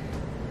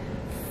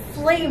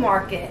flea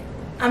market.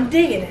 I'm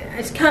digging it.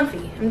 It's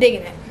comfy. I'm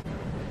digging it.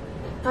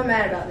 I'm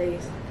mad about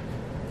these.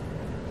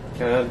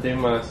 Can I do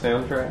my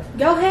soundtrack?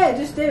 Go ahead,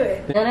 just do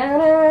it. Can't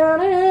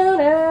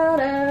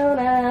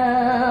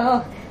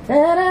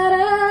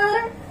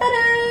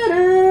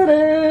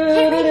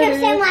believe him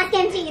sound like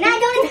MG, and I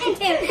don't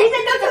intend to. He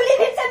said, don't believe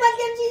him sound like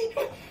MG.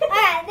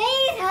 Alright,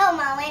 these, oh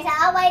my Lisa,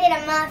 I waited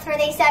a month for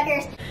these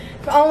suckers.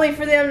 Only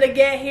for them to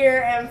get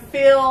here and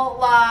feel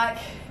like...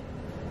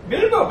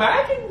 Bilbo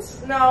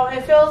Baggins? No,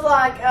 it feels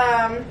like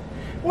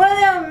one of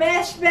them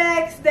mesh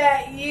bags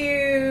that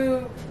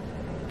you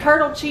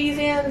curdle cheese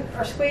in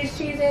or squeeze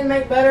cheese in,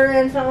 make butter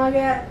in, something like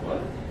that.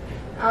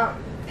 What?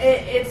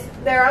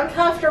 They're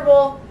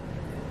uncomfortable.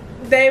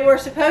 They were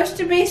supposed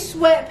to be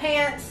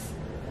sweatpants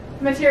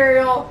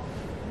material,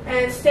 and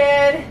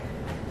instead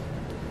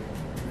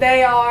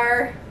they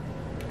are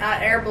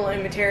air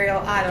balloon material.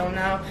 I don't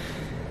know.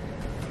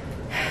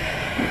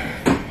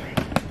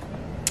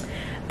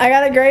 I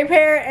got a gray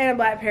pair and a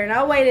black pair, and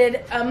I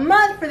waited a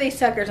month for these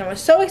suckers. I was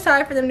so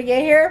excited for them to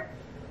get here,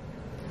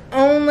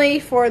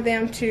 only for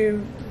them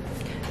to...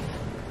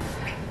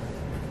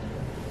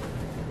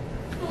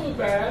 Not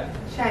bad.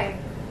 Shame.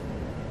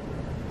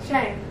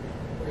 Shame.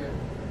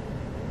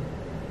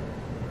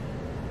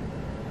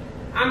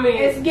 I mean,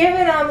 It's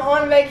giving them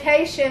on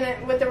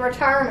vacation with the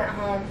retirement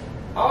home.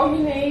 all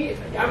you need,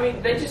 I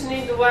mean, they just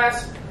need to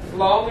last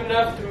long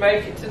enough to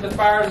make it to the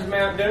fires of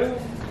Mount Doom.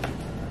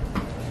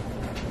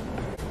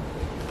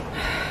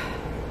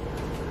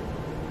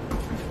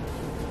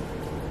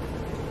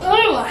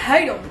 Oh, I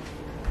hate them.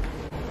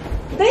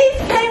 These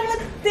came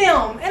with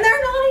them, and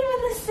they're not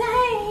even the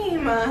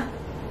same.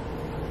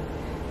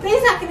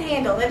 These I can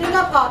handle. They do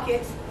got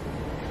pockets.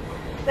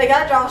 They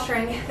got a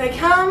drawstring. They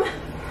come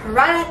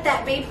right at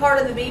that B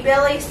part of the B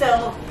belly,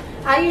 so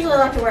I usually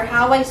like to wear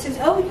high-waisted.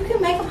 Oh, you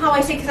can make them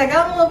high-waisted because I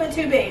got them a little bit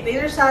too big.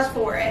 These are size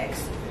 4X.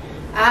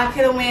 I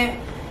could have went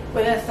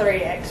with a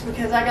 3X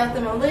because I got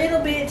them a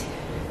little bit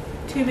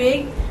too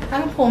big.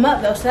 I can pull them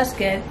up though, so that's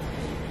good.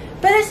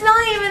 But it's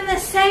not even the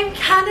same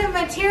kind of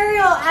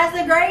material as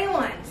the gray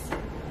ones.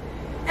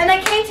 And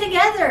they came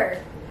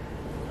together.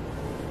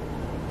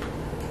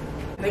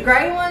 The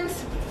gray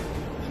ones,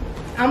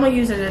 I'm going to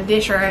use it as a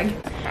dish rag.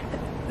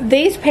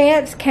 These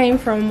pants came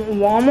from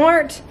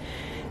Walmart.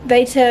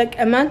 They took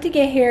a month to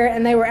get here,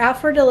 and they were out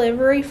for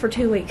delivery for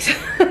 2 weeks.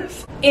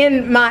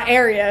 In my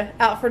area,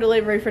 out for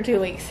delivery for 2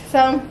 weeks.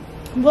 So,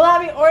 will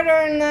I be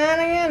ordering that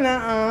again?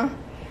 Uh-uh.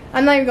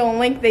 I'm not even going to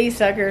link these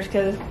suckers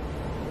because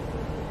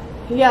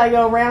you got to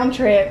go round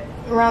trip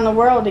around the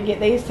world to get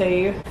these to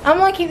you. I'm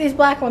going to keep these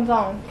black ones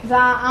on because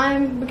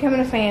I'm becoming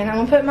a fan. I'm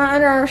going to put my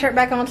Under Armour shirt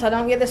back on so I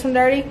don't get this one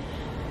dirty.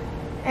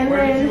 And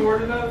Where then, did you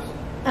order those?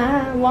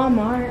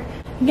 Walmart.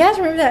 You guys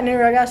remember that new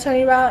rug I was telling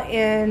you about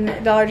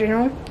in Dollar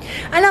General?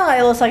 I know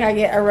it looks like I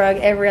get a rug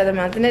every other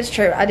month, and it's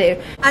true, I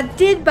do. I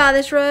did buy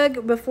this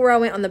rug before I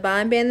went on the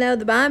buying ban, though.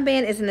 The buying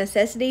ban is a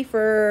necessity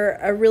for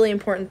a really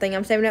important thing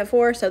I'm saving up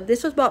for, so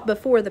this was bought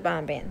before the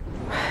buying ban.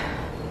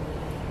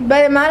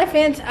 But in my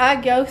defense, I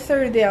go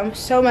through them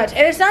so much.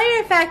 And it's not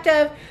even a fact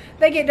of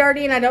they get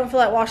dirty and I don't feel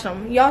like washing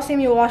them. Y'all see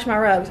me wash my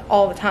rugs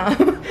all the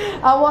time.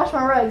 I wash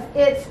my rugs.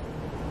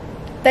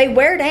 They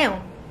wear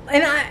down.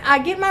 And I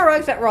get my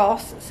rugs at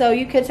Ross, so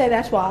you could say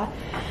that's why.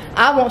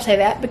 I won't say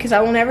that because I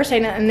will never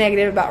say nothing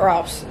negative about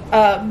Ross.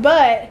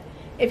 But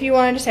if you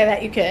wanted to say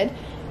that, you could.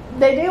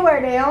 They do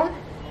wear down,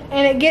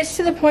 and it gets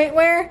to the point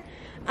where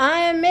I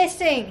am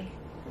missing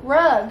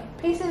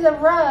pieces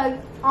of rug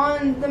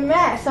on the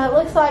mat. So it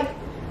looks like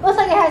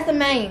it has the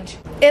mange.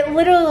 It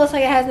literally looks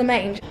like it has the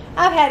mange.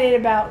 I've had it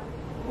about,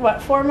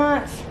 what, 4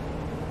 months?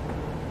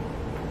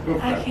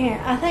 Okay.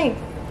 I think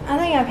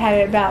I've had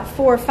it about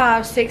 4,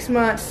 5, 6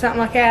 months, something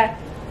like that.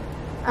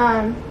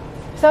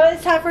 So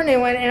it's time for a new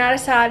one, and I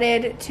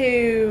decided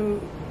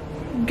to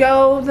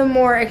go the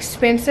more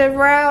expensive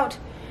route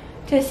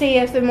to see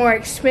if the more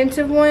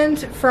expensive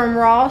ones from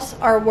Ross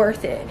are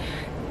worth it.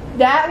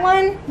 That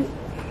one,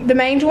 the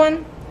mange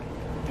one,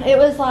 it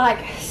was like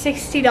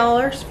 $60,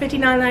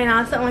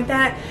 $59.99, something like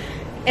that.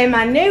 And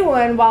my new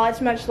one, while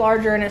it's much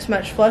larger and it's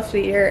much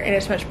fluffier and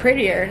it's much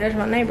prettier, there's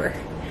my neighbor.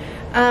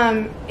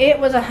 It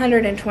was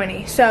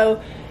 $120.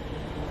 So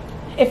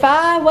if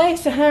I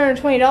waste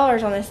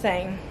 $120 on this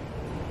thing,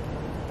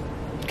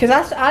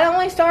 Because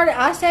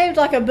I saved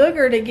like a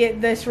booger to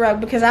get this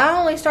rug, because I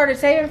only started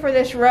saving for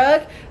this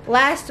rug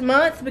last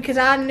month because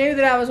I knew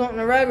that I was wanting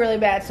a rug really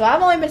bad. So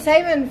I've only been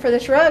saving for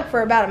this rug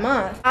for about a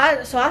month.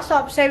 So I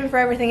stopped saving for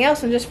everything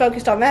else and just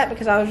focused on that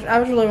because I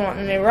was really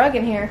wanting a new rug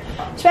in here.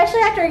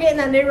 Especially after getting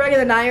that new rug in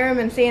the dining room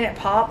and seeing it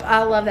pop.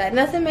 I love that.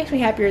 Nothing makes me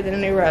happier than a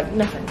new rug.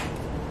 Nothing.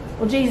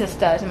 Well, Jesus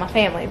does in my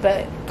family,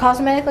 but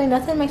cosmetically,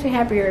 nothing makes me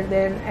happier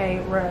than a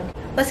rug.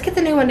 Let's get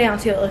the new one down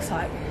and see what it looks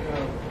like.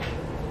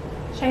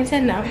 Shane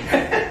said no.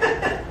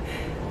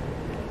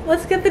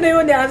 Let's get the new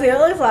one down and see what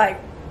it looks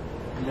like.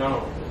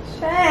 No.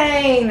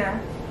 Shane.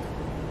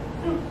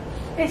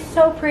 It's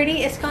so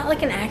pretty. It's got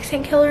like an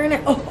accent color in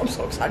it. Oh, I'm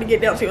so excited to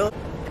get down and see what it looks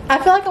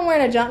like. I feel like I'm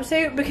wearing a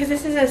jumpsuit because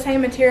this is the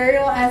same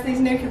material as these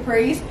new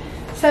capris.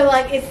 So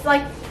like, it's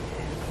like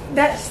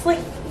that slick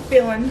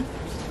feeling.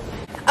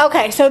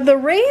 Okay, so the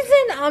reason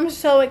I'm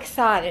so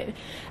excited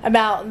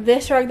about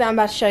this rug that I'm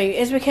about to show you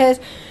is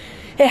because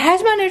it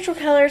has my neutral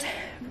colors,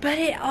 but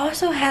it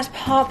also has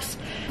pops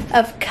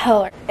of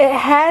color. It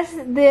has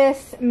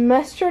this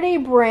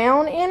mustardy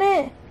brown in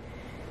it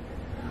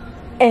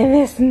and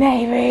this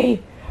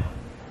navy.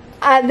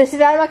 This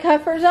is out of my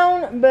comfort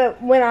zone, but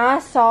when I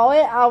saw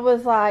it, I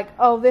was like,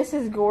 oh, this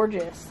is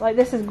gorgeous. Like,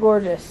 this is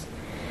gorgeous.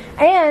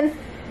 And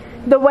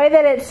the way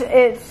that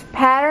its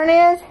pattern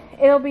is,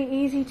 it'll be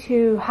easy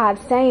to hide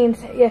stains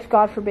if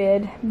God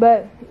forbid,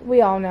 but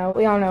we all know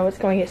it's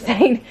going to get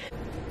stained.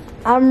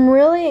 I'm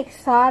really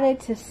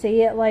excited to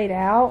see it laid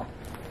out,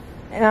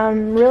 and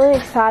I'm really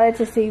excited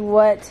to see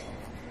what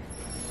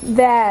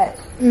that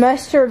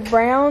mustard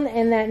brown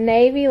and that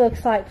navy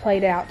looks like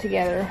played out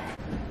together.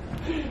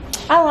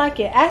 I like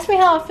it. Ask me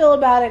how I feel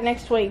about it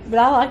next week, but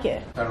I like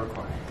it. I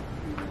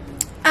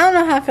don't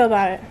know how I feel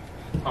about it.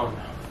 Oh no.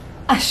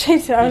 I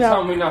should say, oh no. You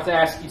told me not to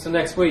ask you till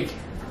next week.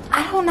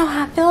 I don't know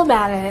how I feel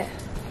about it.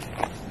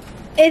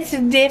 It's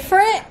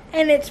different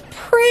and it's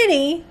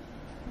pretty.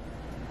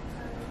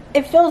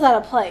 It feels out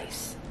of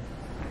place.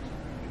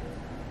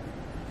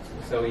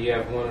 So you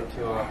have one of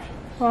two options.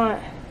 What?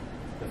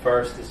 The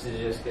first is to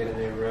just get a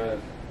new rug.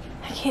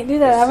 I can't do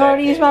that. I've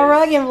already used my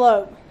rug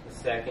envelope. The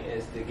second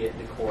is to get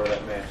decor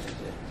that matches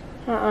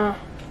it. Uh-uh.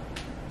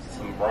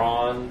 Some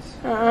bronze.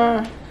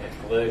 Uh-uh.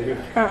 And blue.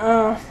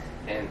 Uh-uh.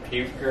 And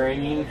puke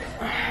green.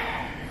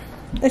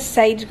 It's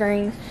sage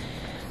green.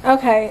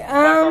 Okay, Like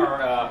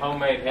our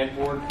homemade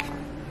headboard.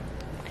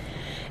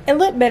 It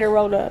looked better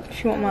rolled up,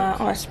 if you want my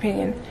honest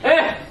opinion.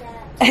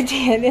 It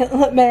did. It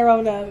looked better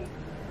rolled up.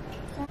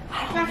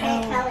 It's my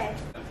favorite color.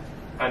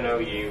 I know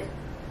you.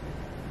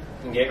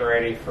 And get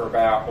ready for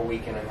about a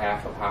week and a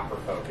half of hyper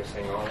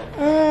focusing on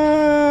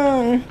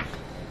it.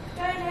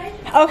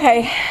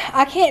 Okay,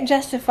 I can't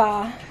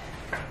justify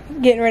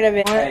getting rid of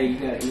it. Hey, you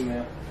got an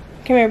email.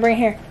 Come here, bring it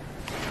here.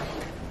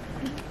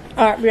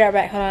 Alright, be right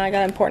back. Hold on, I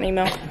got an important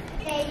email.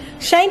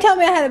 Shane told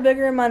me I had a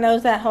booger in my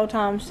nose that whole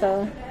time,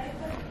 so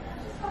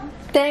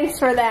thanks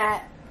for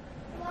that.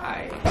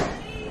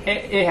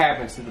 It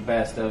happens to the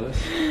best of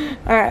us.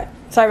 Alright,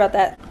 sorry about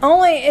that.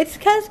 Only, it's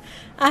because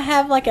I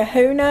have like a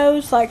who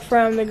nose, like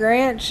from the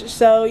Grinch,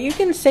 so you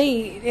can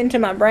see into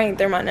my brain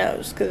through my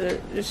nose, because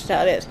it's just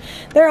how it is.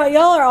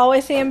 Y'all are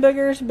always seeing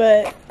boogers,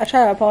 but I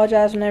try to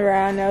apologize whenever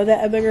I know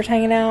that a booger's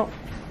hanging out.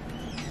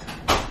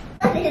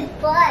 Look at his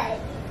butt.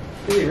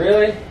 Is it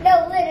really?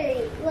 No,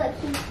 literally. Look,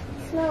 he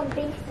smells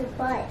big as his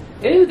butt.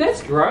 Ew,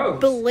 that's gross.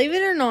 Believe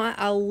it or not,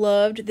 I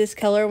loved this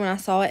color when I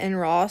saw it in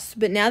Ross,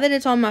 but now that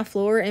it's on my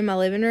floor in my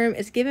living room,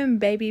 it's giving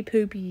baby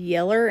poop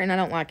yeller, and I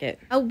don't like it.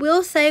 I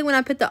will say when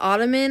I put the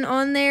ottoman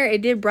on there,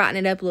 it did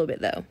brighten it up a little bit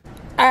though.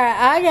 Alright,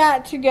 I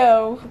got to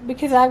go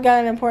because I've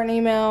got an important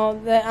email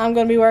that I'm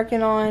going to be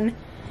working on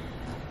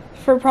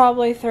for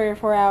probably 3 or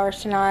 4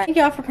 hours tonight. Thank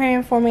y'all for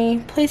praying for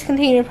me. Please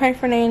continue to pray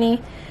for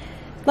Nanny.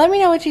 Let me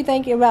know what you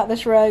think about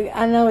this rug.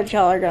 I know what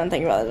y'all are going to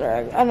think about this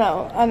rug. I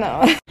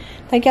know.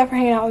 Thank y'all for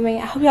hanging out with me.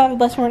 I hope y'all have a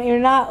blessed morning or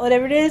not.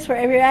 Whatever it is,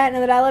 wherever you're at,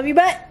 know that I love you,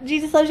 but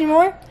Jesus loves you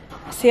more.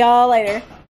 See y'all later.